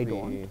shops. I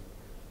don't. We,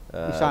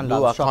 Ishan do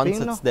loves our shopping,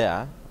 concerts no?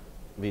 there.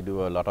 We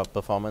do a lot of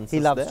performances He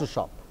loves there. to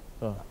shop.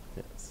 Oh.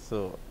 Yes,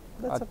 so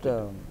that's But, up to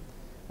them.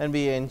 And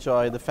we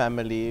enjoy the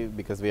family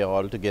because we are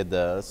all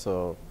together.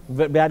 So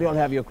Where do you all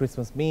have your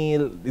Christmas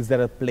meal? Is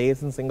there a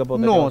place in Singapore?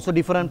 that you no, all- so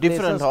different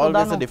different, places. always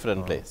Danu. a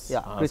different place.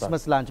 Yeah,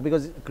 Christmas lunch,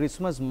 because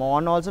Christmas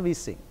morn also we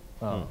sing.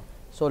 Ah,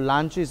 So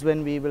lunch is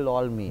when we will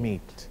all meet.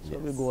 meat. So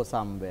we go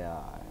somewhere,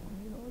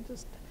 and,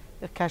 just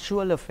a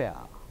casual affair.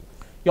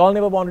 You all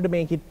never wanted to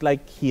make it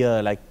like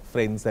here, like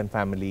friends and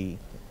family.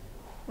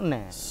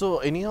 Nah. So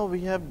anyhow,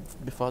 we have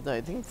before that,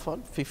 I think for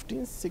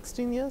 15,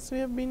 16 years we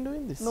have been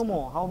doing this. No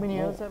more. How many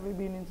years have we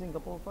been in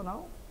Singapore for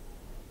now?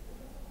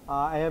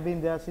 I have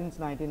been there since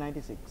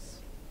 1996.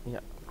 Yeah.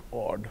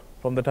 Odd.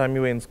 From the time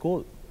you were in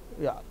school.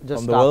 Yeah,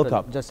 just From the after, World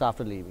Cup? just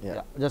after leaving. Yeah.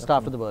 Yeah, just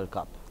after the World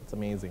Cup. It's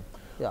amazing.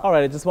 Yeah. All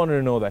right, I just wanted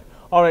to know that.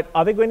 All right,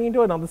 are we going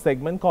into another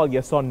segment called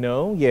Yes or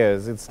No?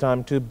 Yes, it's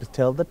time to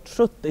tell the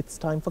truth. It's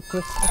time for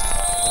Christmas.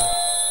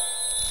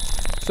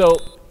 So,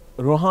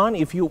 Rohan,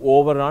 if you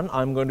overrun,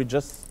 I'm going to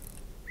just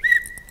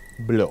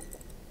blow.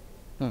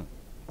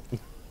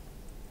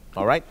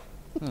 All right?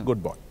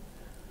 Good boy.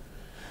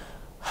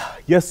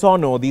 Yes or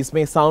no, these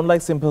may sound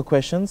like simple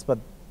questions, but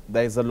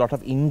there is a lot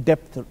of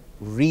in-depth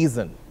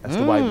reason as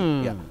to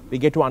why we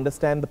get to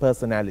understand the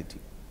personality.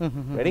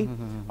 Ready?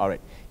 All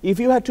right. If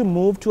you had to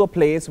move to a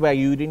place where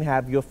you didn't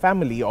have your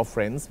family or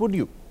friends, would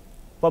you?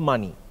 For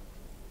money.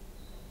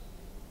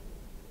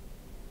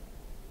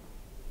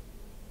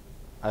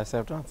 I just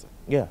have to answer.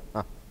 Yeah.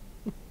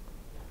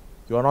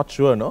 You are not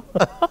sure, no?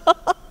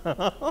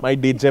 Might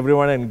ditch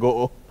everyone and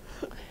go.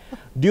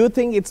 Do you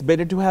think it's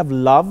better to have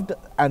loved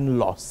and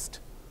lost?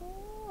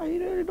 I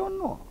really don't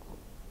know.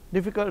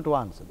 Difficult to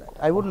answer that.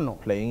 I wouldn't know.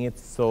 Playing it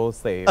so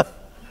safe.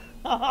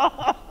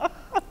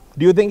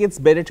 Do you think it's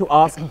better to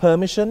ask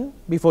permission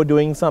before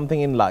doing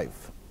something in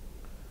life?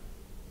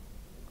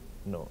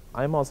 No.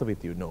 I'm also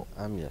with you. No.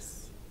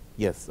 Yes.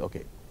 Yes.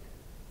 Okay.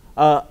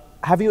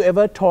 Have you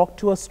ever talked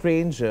to a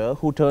stranger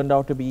who turned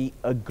out to be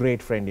a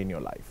great friend in your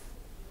life?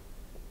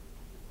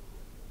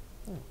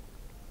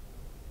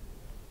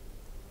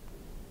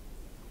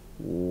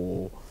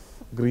 Oh,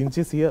 Grinch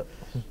is here.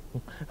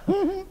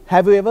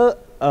 Have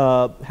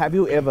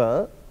you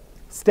ever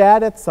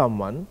stared at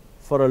someone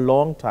for a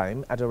long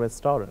time at a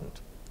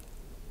restaurant?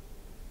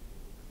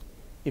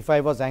 If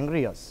I was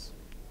angry, yes.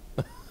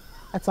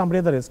 At somebody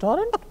at the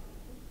restaurant?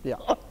 Yeah.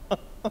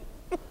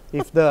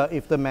 If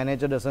the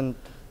manager doesn't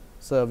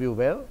serve you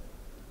well,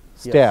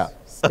 Stare. yes,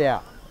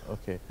 stare,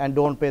 Okay. and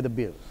don't pay the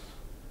bill.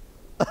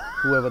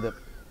 Whoever the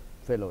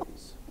fellow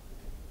is.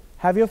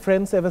 Have your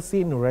friends ever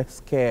seen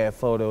rescare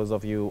photos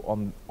of you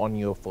on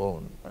your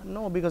phone?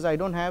 No, because I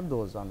don't have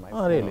those on my Oh,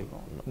 phone. really?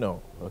 No.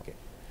 No. Okay.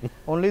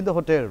 Only in the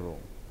hotel room.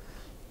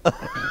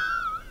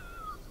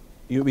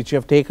 Which you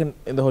have taken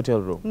in the hotel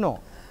room? No.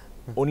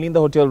 Only in the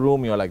hotel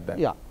room you're like that?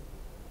 Yeah.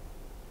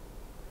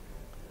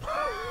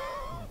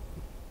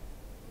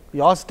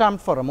 You're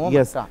stumped for a moment.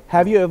 Yes. huh?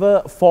 Have you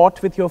ever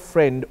fought with your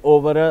friend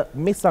over a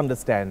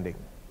misunderstanding?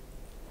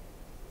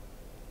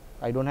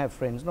 I don't have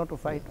friends not to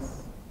fight.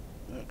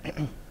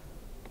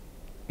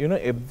 You know,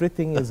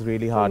 everything is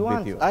really hard you with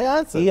answer. you. I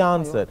answered. He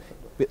answered.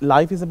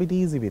 Life is a bit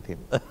easy with him.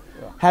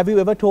 Have you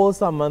ever told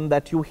someone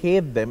that you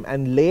hate them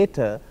and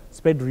later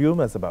spread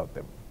rumors about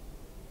them?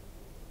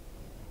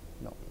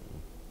 No.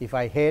 If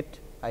I hate,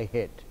 I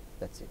hate.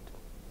 That's it.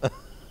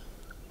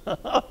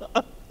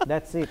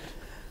 That's it.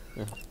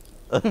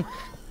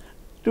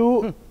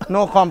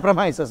 No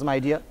compromises, my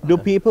dear. Do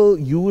people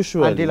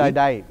usually Until I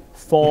die.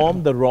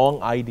 form the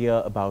wrong idea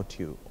about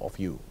you, of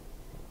you?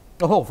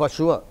 Oh, for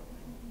sure.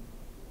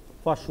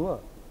 For sure.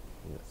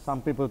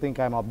 Some people think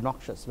I'm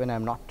obnoxious when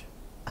I'm not.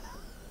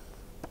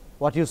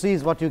 What you see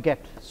is what you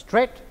get.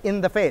 Straight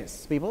in the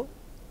face, people.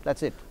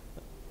 That's it.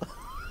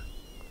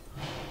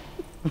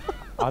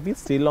 Are we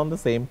still on the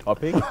same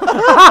topic?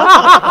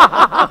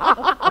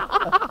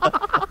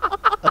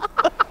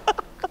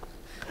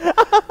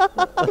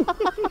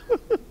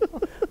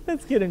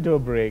 Let's get into a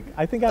break.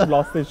 I think I've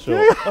lost this show.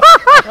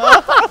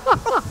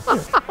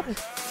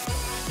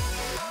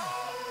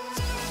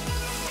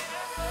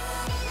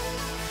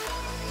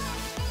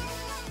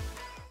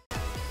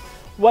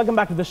 Welcome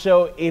back to the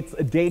show. It's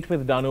a date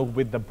with Danu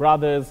with the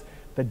brothers,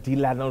 the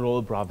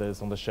Lanerolle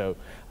brothers on the show.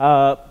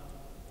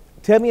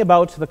 Tell me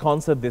about the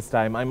concert this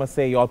time. I must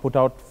say you all put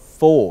out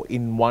 4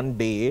 in one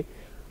day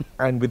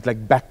and with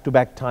like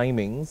back-to-back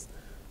timings.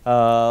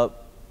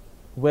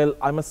 Well,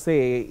 I must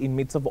say in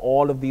midst of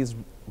all of these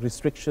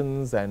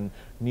restrictions and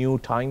new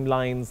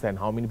timelines and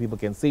how many people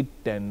can sit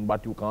and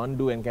what you can't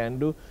do and can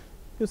do,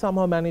 you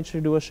somehow managed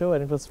to do a show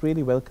and it was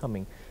really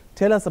welcoming.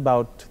 Tell us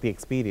about the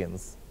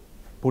experience,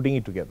 putting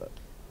it together.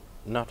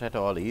 Not at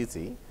all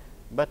easy,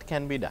 but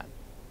can be done.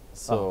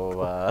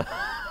 So,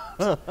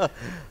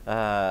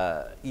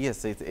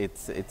 yes,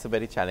 it's a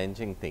very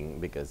challenging thing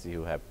because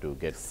you have to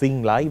get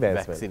Sing live as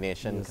well.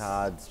 vaccination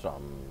cards,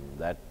 from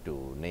that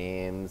to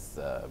names,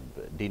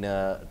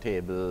 dinner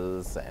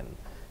tables, and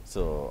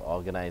so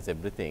organize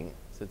everything.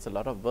 So it's a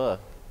lot of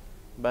work,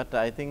 but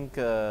I think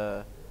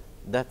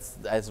that's,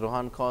 as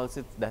Rohan calls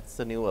it, that's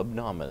the new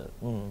abnormal.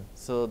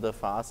 So the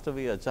faster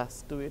we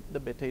adjust to it, the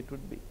better it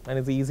would be. And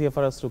it's easier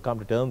for us to come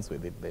to terms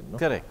with it then, no?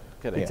 Correct,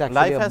 correct. It's actually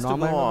Life has to go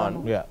abnormal,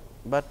 on. Yeah.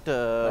 But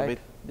Right? with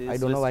these I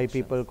don't know why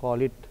restrictions- people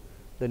call it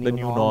the new,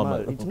 new normal.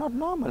 normal. It's not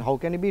normal. How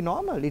can it be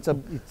normal?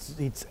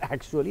 It's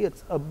actually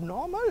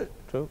abnormal.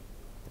 True.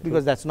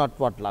 Because that's not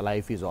what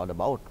life is all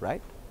about,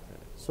 right?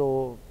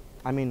 So,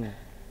 I mean,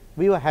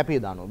 we were happy,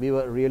 Danu. We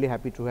were really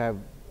happy to have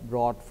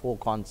brought 4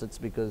 concerts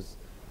because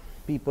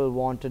people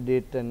wanted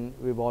it, and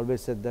we've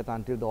always said that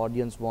until the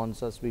audience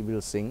wants us, we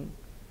will sing.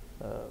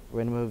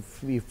 Whenever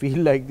we feel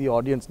like the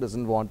audience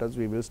doesn't want us,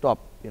 we will stop,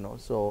 you know.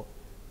 So,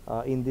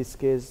 in this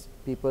case,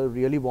 people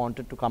really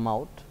wanted to come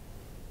out,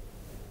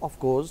 of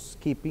course,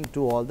 keeping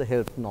to all the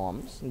health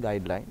norms and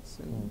guidelines.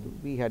 And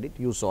we had it,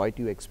 you saw it,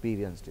 you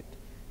experienced it.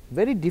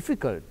 Very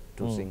difficult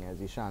to sing,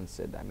 as Ishan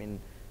said. I mean,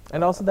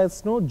 And also,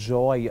 there's no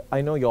joy.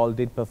 I know you all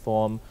did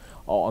perform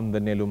on the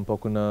Nelum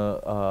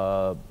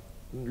Pokuna,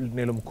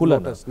 Nelum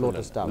Kulana.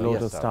 Lotus Tower.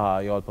 Lotus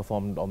Star. You all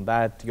performed on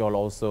that. You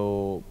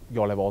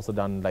all have also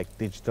done like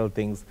digital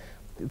things.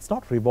 It's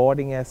not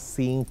rewarding as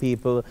seeing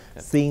people,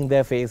 seeing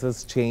their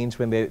faces change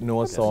when they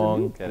know a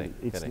song. Correct,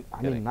 It's, correct,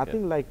 I mean, correct,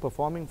 nothing like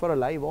performing for a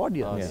live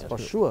audience, Yeah. for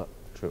sure.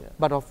 True.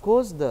 But of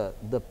course, the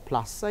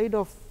plus side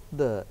of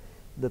the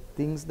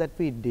things that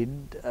we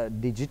did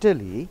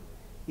digitally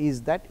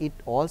is that it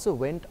also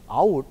went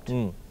out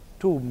to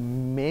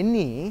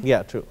many.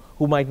 Yeah, true.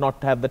 Who might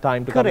not have the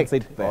time to come and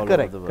sit there.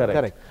 Correct, Correct.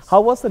 correct. How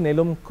was the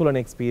Nelum Kulan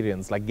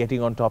experience, like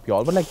getting on top? You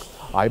all were like,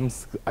 I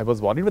was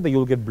worried whether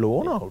you'll get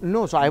blown out.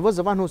 No, so I was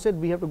the one who said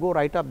we have to go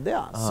right up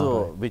there.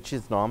 So, which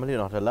is normally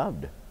not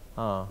allowed.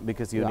 Ah.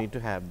 Because you Yeah. need to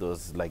have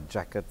those like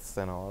jackets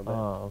and all that.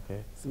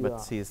 Okay. But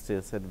Yeah. she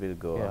still said we'll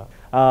go. Yeah.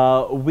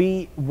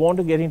 We want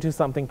to get into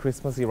something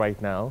Christmassy right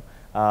now.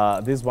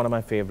 This is one of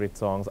my favorite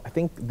songs. I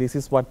think this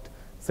is what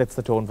sets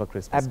the tone for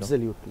Christmas. no?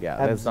 Absolutely, Yeah,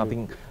 there's absolutely.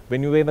 nothing.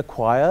 When you were in the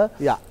choir,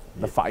 Yeah.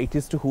 the fight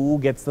is to who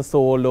gets the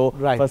solo,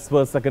 Right. first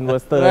verse, second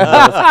verse, third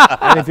verse.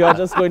 And if you're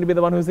just going to be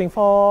the one who's saying,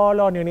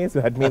 fall on your knees,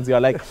 that means you're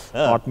like,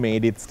 not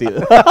made it still.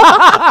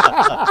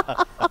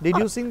 Did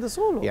you sing the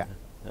solo? Yeah.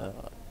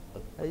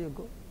 There you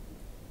go.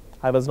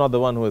 I was not the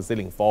one who was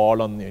singing,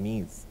 fall on your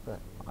knees. Right.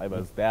 I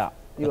was there,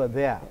 You were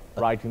there.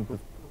 right in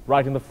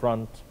the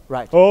front.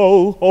 Right.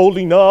 Oh,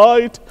 holy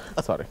night.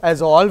 Sorry.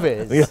 As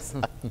always. Yes.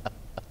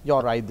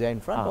 You're right there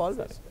in front Ah,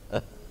 always.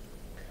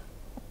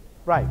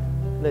 Right.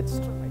 Let's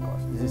try. My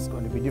gosh, this is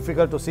going to be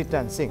difficult to sit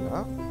and sing,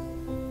 huh?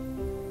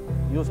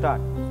 You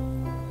start.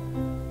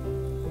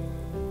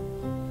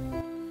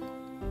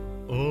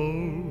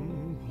 Oh,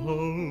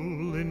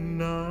 holy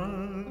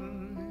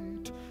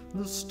night,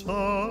 the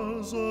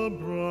stars are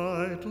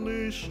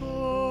brightly shining.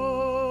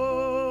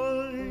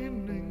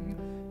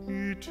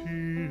 It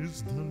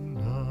is the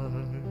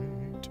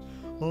night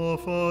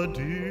of our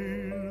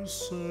dear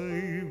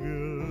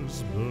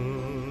Saviour's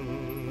birth.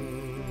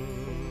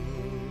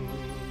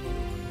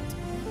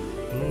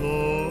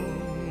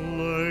 Long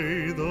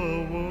lay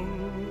the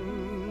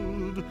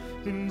world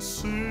in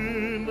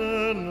sin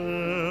and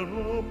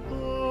error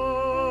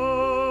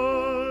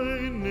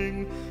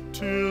pining,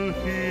 till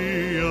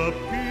He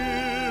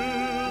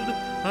appeared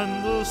and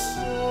the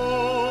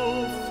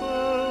soul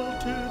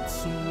felt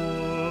its worth.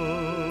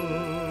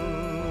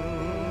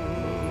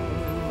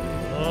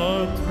 A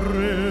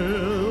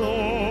thrill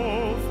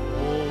of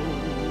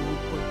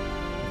hope,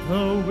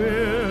 the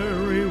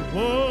weary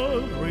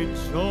world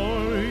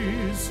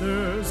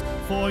rejoices,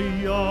 for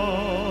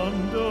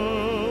yonder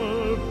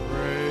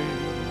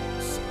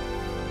breaks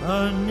a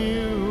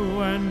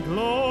new and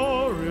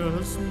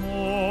glorious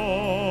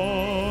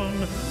morn.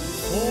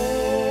 Fall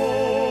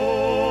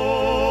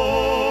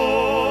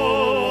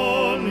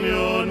on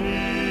your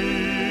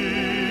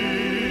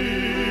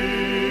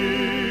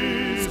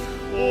knees,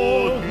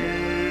 oh, hear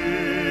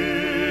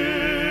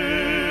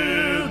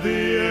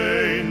the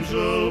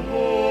angel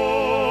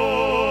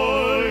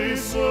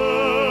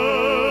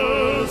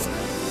voices.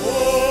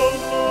 Oh,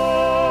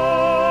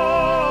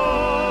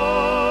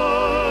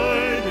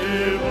 night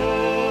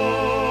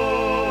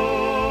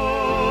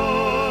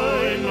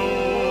divine, oh,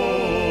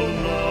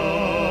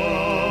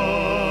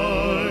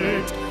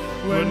 night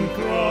when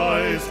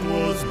Christ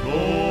was born.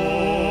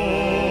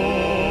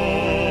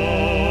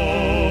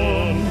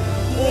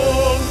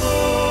 Oh,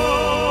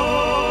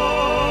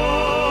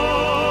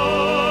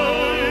 night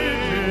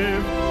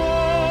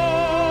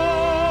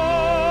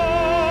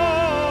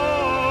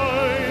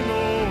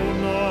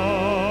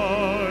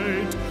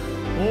divine,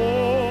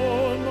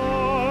 oh,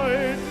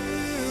 night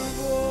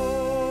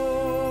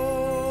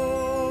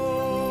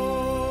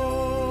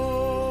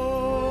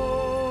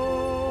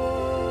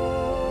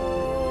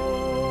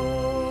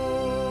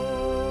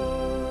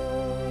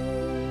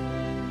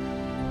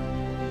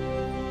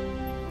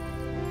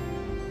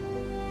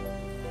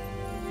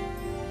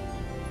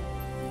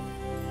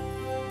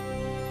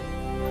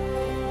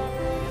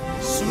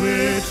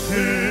Sweet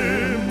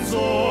hymns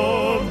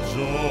of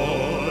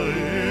joy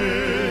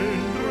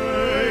in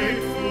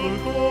grateful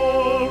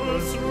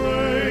chorus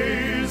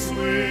raise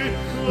we,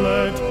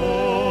 let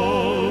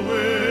all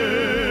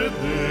within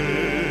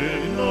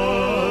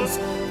us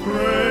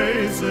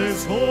praise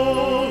His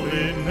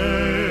holy name.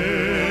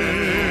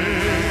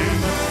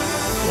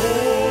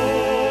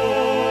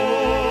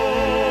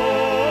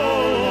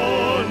 Fall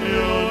on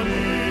your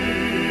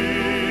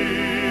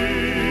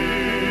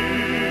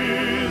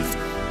knees,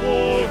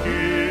 oh,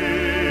 hear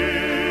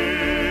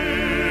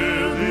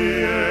the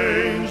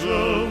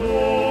angel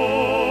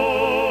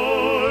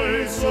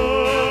voices.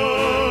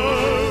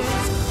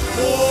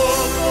 Oh,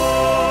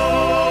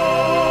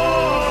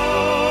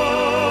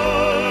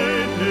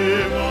 night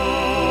divine,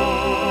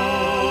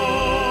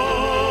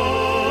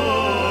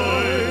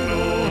 oh,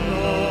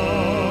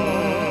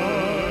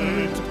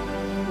 night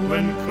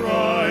when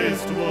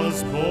Christ was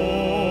born.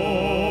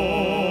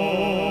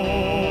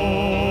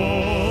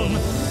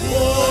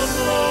 Oh,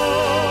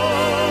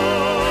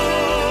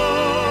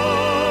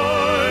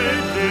 night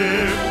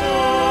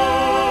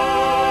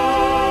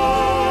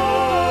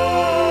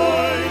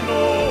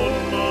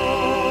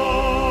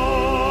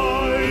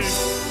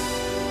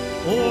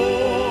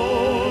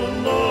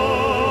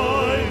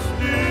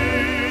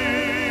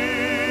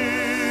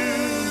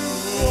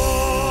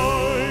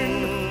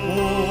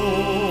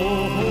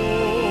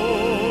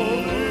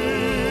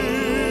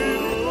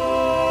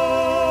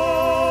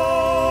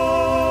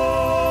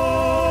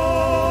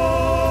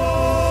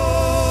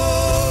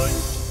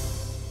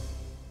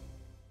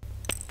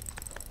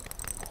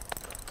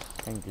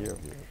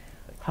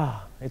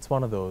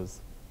one of those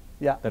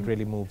Yeah. that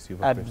really moves you.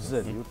 for Christmas.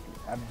 Absolutely.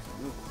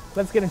 Absolutely.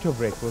 Let's get into a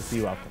break. We'll see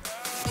you after.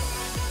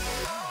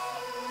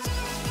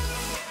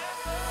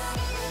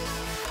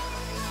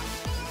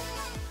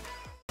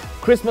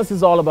 Christmas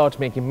is all about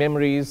making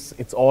memories.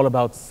 It's all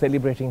about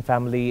celebrating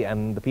family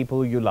and the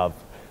people you love.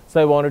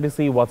 So I wanted to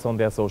see what's on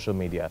their social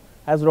media.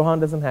 As Rohan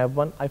doesn't have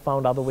one, I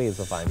found other ways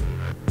of finding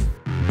it.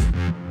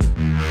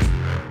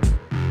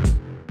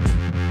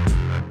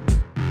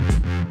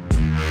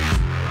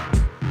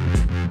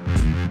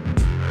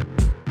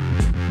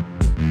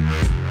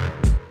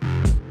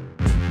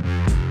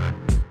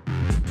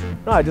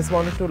 No, I just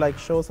wanted to like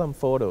show some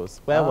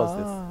photos. Where was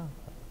this?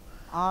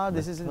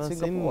 This is in was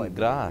Singapore. I in believe.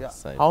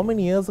 grass. Yeah. I How think.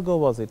 many years ago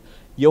was it? Let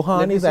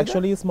Johan me is see that.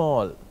 actually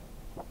small.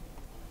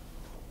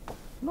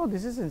 No,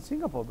 this is in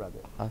Singapore, brother.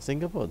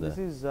 Singapore there. This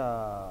is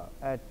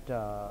at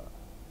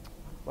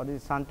what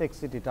is Suntec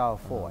City Tower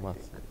 4, I Must-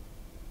 think.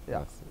 Yeah.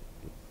 must-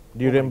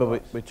 Do you Oh my remember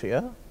gosh. which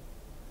year?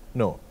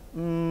 No.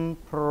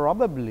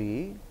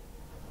 Probably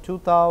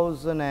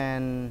 2000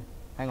 and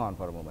hang on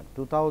for a moment.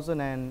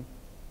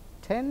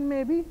 2010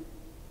 maybe.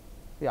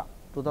 Yeah,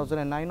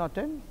 2009 or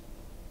 10.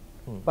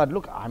 But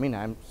look, I mean,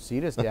 I'm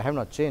seriously, I have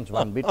not changed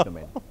one bit,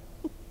 man.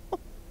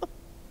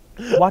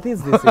 What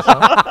is this,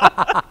 Ishan?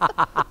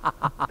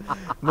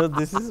 No,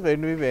 this is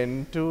when we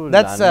went to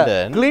That's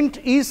London. Clint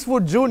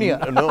Eastwood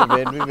Jr. No,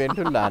 when we went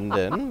to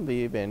London,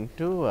 we went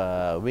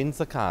to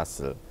Windsor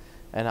Castle.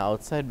 And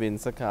outside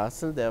Windsor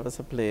Castle, there was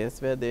a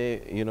place where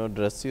they, you know,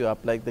 dress you up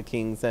like the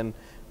kings and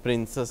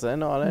princess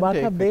and all. and What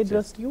take have they pictures.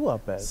 dressed you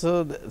up as?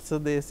 So, so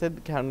they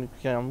said, can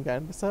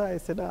come? So I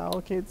said,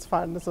 okay, it's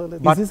fun. So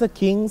let's This is a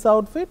king's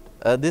outfit?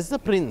 this is the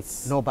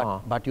prince. No,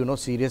 but you know,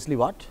 seriously,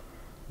 what?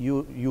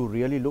 You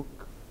really look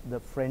the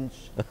French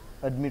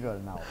admiral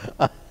now.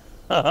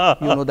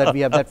 You know that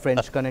we have that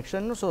French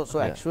connection. So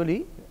Yeah.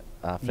 actually,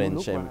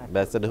 French look like-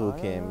 ambassador who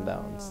came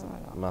down so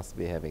must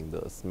be having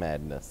those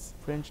madness.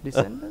 French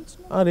descendants.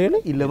 No? Oh,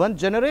 really? 11th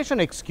generation,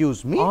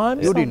 excuse me. I'm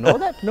You didn't know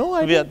that? No,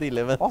 I We are didn't. the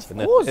 11th Of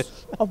generation.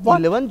 course. Of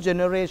what? 11th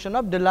generation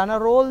of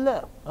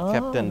Lanerolle.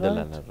 Captain de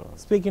right. Lanerolle.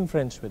 Speak in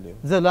French, will you?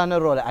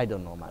 Lanerolle, I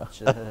don't know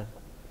much.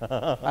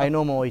 I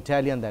know more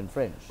Italian than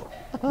French.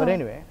 But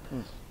anyway,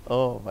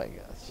 Oh my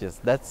gosh,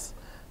 yes,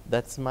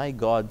 that's my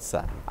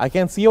godson. I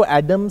can see your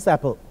Adam's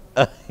apple.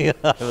 Yeah,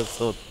 I was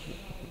so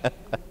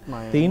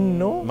Thin,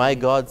 no? my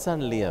godson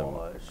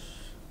Liam,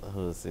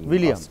 who's in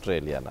William.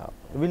 Australia now.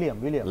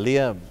 William.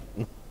 Liam.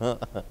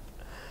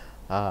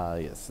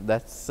 Yes,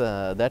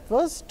 that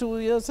was 2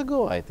 years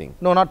ago, I think.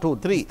 No, not 2,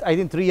 3. I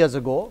think 3 years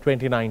ago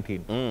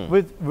 2019.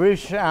 with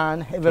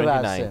Vishan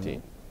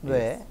 2019.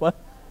 There. What?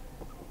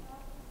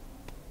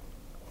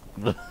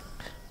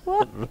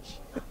 What?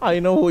 I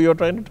know who you're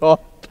trying to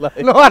talk like.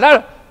 No,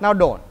 now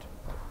don't.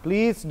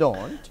 Please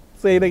don't.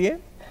 Say it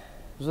again.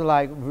 So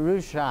like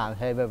Vishan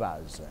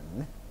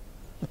Hebevalsen.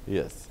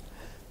 Yes.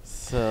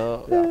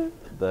 So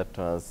that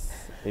was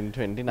in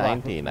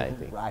 2019, I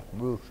think. Right,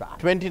 Vishan.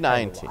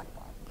 2019.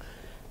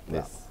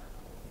 Yes.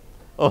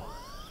 Oh,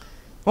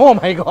 Oh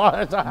my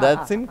God.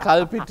 that's in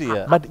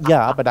Kalpitia.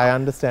 But I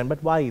understand.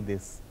 But why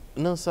this?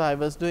 No, so I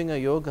was doing a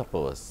yoga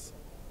pose.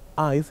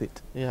 Ah, is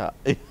it? Yeah.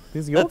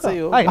 This That's a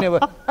yoga?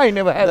 yoga. I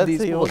never have That's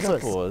these a yoga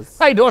poses. pose.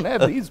 I don't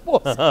have these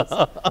poses.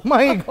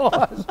 My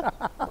God.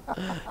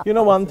 You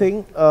know one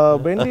thing,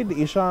 when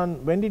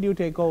did you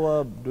take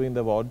over doing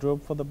the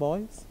wardrobe for the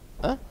boys?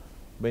 Huh?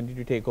 When did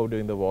you take over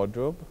doing the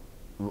wardrobe?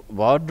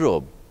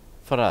 Wardrobe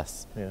for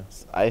us.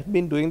 Yes. I've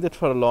been doing that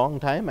for a long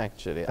time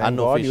actually. Thank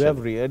God you have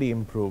Unofficially. really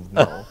improved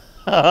now.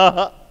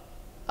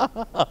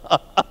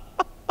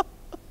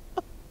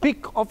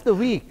 Pick of the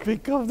week.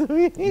 Pick of the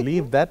week.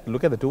 Leave that,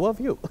 look at the two of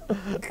you.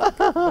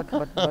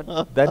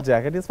 But That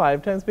jacket is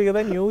 5 times bigger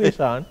than you,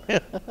 Ishan.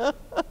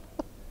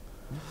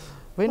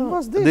 when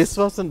was this? This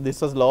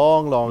was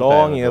long time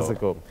Long years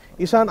ago.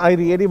 Ishan, I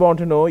really want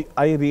to know,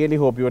 I really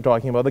hope you were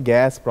talking about the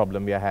gas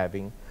problem we are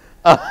having.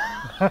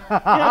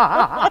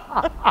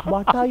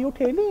 What are you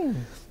telling?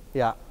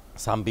 Yeah.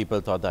 Some people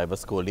thought I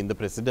was scolding the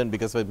president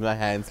because with my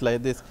hands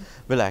like this.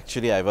 Well,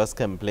 actually, I was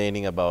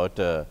complaining about.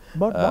 But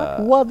what?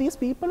 Who are these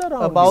people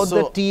around? About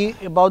So- the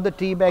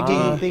tea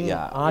bagging thing.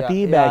 yeah.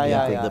 Tea bagging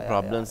thing. The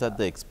problems that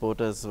the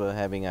exporters were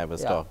having, I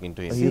was Yeah. talking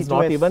to him. He's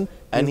not C2S. even.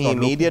 And he's he not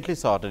looking- immediately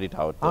sorted it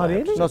out. Ah,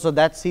 really? No, so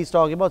that's he's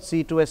talking about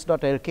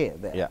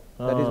C2S.lk there. Yeah.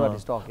 That is what Ah,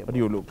 he's talking But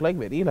about. you look like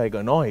very like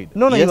annoyed.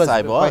 No, Yes, he was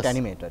I quite was.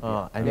 animated.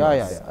 Ah, yeah.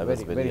 animated. Yeah. I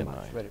was very much,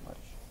 annoyed. very much.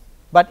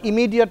 But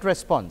immediate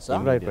response. Huh?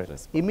 Right, Immediate right.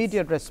 response.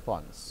 Immediate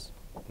response.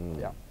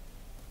 Yeah.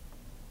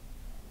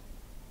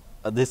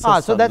 This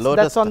was So on that's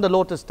Lotus on the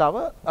Lotus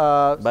Tower.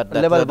 But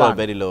that level was one.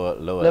 very low.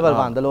 Level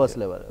 1, the lowest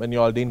level. When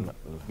you all didn't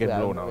get Yeah,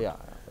 blown out. Yeah.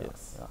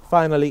 Yes.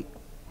 Finally,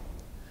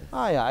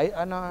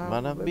 I know.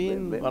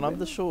 One of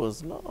the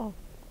shows, no?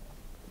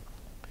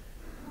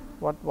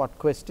 What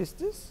quest is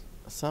this?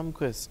 Some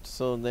quest.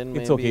 So then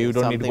it's maybe okay. You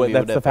don't need to something go. we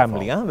That's would the have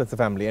family, performed. huh? That's the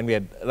family, and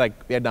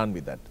we are done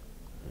with that.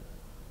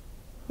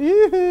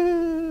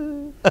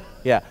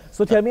 Yeah.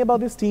 So tell me about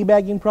this tea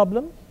bagging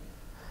problem.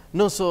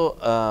 No, so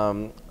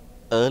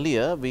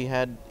earlier we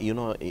had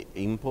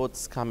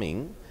imports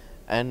coming,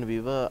 and we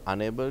were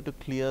unable to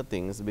clear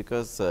things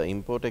because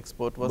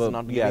import-export was Well,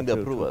 not yeah, giving the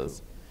true, true,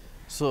 approvals.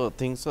 So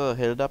things were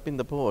held up in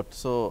the port.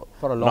 So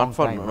For a long not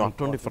for time, not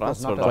right? only It for was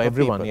us, not for a a- lot For of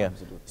everyone, people. yeah.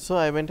 So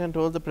I went and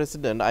told the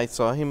president. I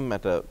saw him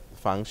at a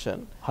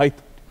function, Hi.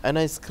 and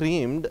I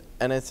screamed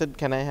and I said,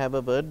 "Can I have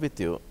a word with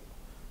you?"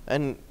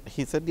 And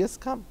he said, "Yes,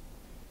 come."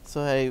 So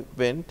I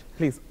went.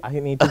 Please, I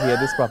need to hear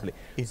this properly.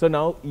 So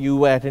now you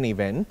were at an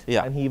event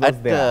Yeah, and he was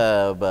at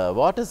there.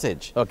 Water's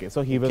Edge. Okay,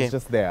 so he was came.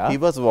 just there. He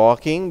was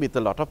walking with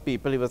a lot of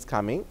people. He was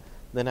coming.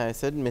 Then I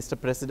said, "Mr.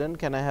 President,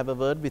 can I have a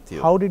word with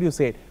you?" How did you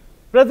say it?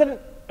 President!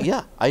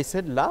 Yeah, I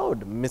said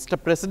loud, "Mr.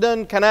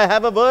 President, can I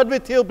have a word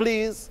with you,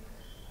 please?"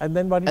 And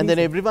then what did And he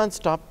then say? everyone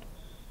stopped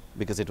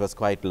because it was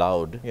quite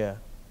loud. Yeah.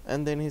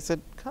 And then he said,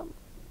 "Come."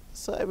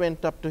 So I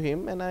went up to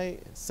him and I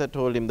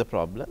told him the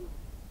problem.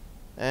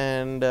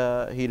 And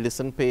he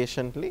listened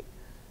patiently.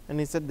 And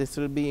he said, "This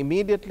will be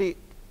immediately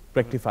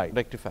Rectified.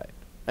 rectified."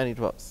 And it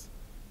was.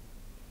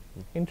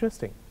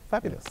 Interesting.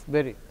 Fabulous.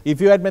 Very.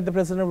 If you had met the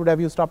president, would have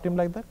you stopped him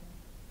like that?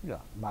 Yeah,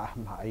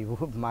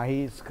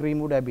 my scream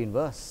would have been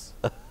worse.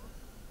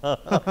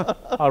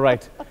 All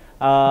right.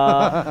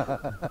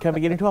 Can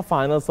we get into our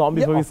final song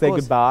before Yeah, we of say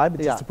course. goodbye? But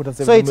Yeah. just to put us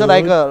in So the it's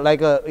mood.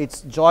 like a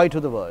it's joy to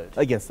the world.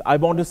 Yes, I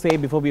want to say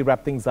before we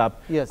wrap things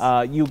up, Yes.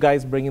 you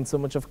guys bring in so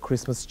much of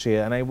Christmas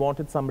cheer, and I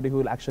wanted somebody who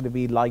will actually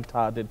be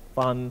light-hearted,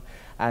 fun,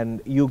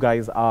 and you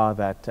guys are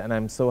that, and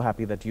I'm so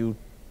happy that you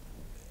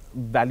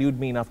valued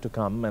me enough to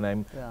come, and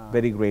I'm Yeah.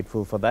 very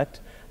grateful for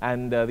that.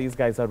 And these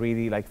guys are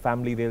really like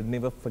family. They'll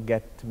never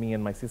forget me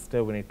and my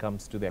sister when it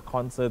comes to their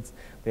concerts.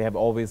 They have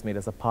always made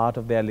us a part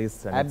of their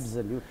list. And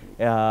Absolutely.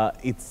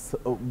 it's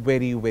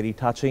very, very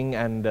touching.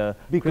 And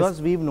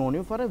Because we've known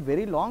you for a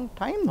very long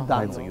time,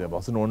 Danu. so you have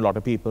also known a lot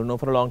of people, know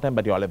for a long time,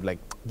 but you all have like,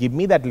 give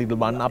me that little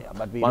one up, Yeah,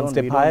 but we one don't,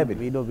 step we higher. don't, with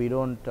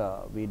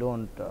we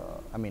don't,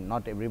 I mean,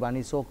 not everyone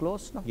is so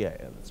close, no? Yeah,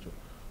 that's true.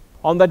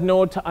 On that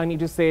note, I need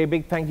to say a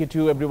big thank you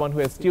to everyone who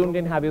has tuned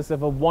in. Have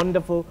yourself a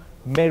wonderful,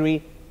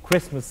 Merry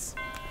Christmas.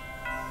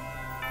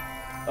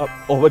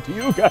 Over to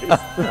you guys.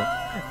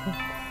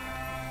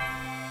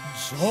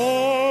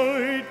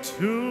 Joy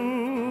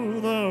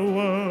to the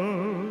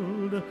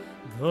world,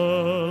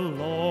 the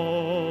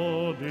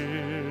Lord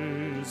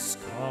is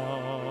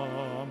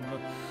come.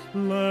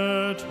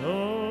 Let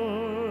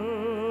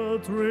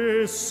earth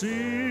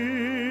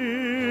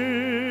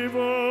receive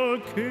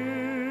a King.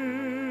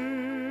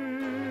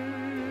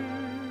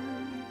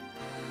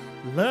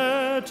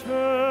 Let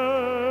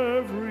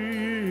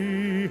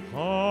every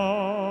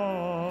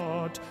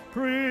heart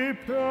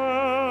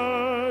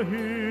prepare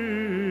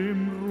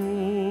him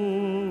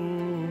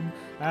room,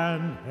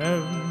 and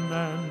heaven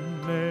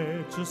and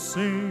nature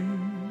sing,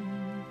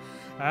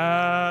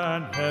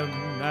 and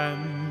heaven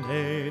and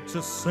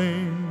nature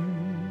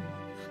sing,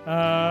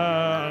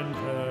 and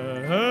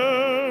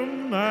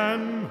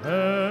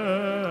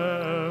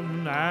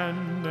heaven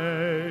and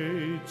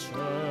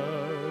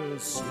nature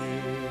sing.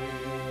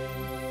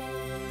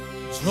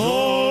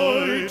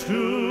 Joy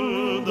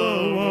to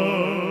the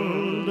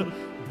world,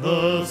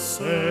 the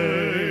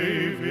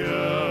Savior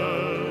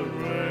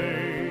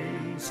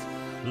reigns.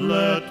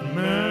 Let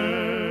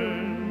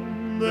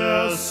men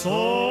their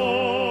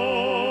songs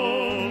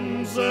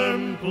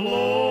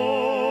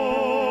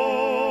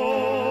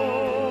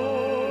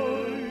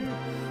employ,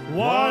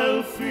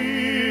 while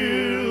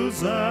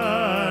fields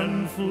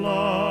and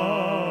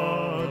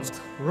floods,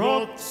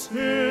 rocks,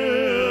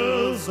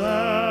 hills,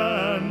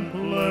 and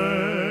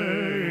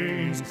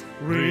plains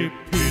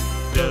repeat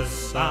the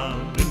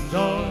sounding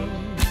joy.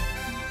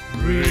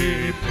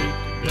 Repeat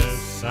the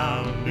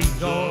sounding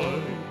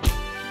joy.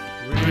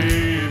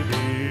 Repeat,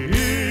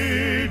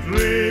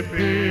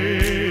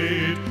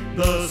 repeat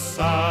the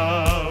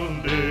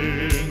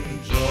sounding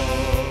joy.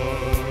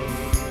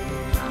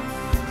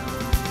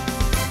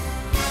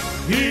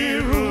 He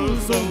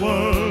rules the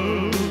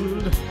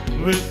world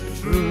with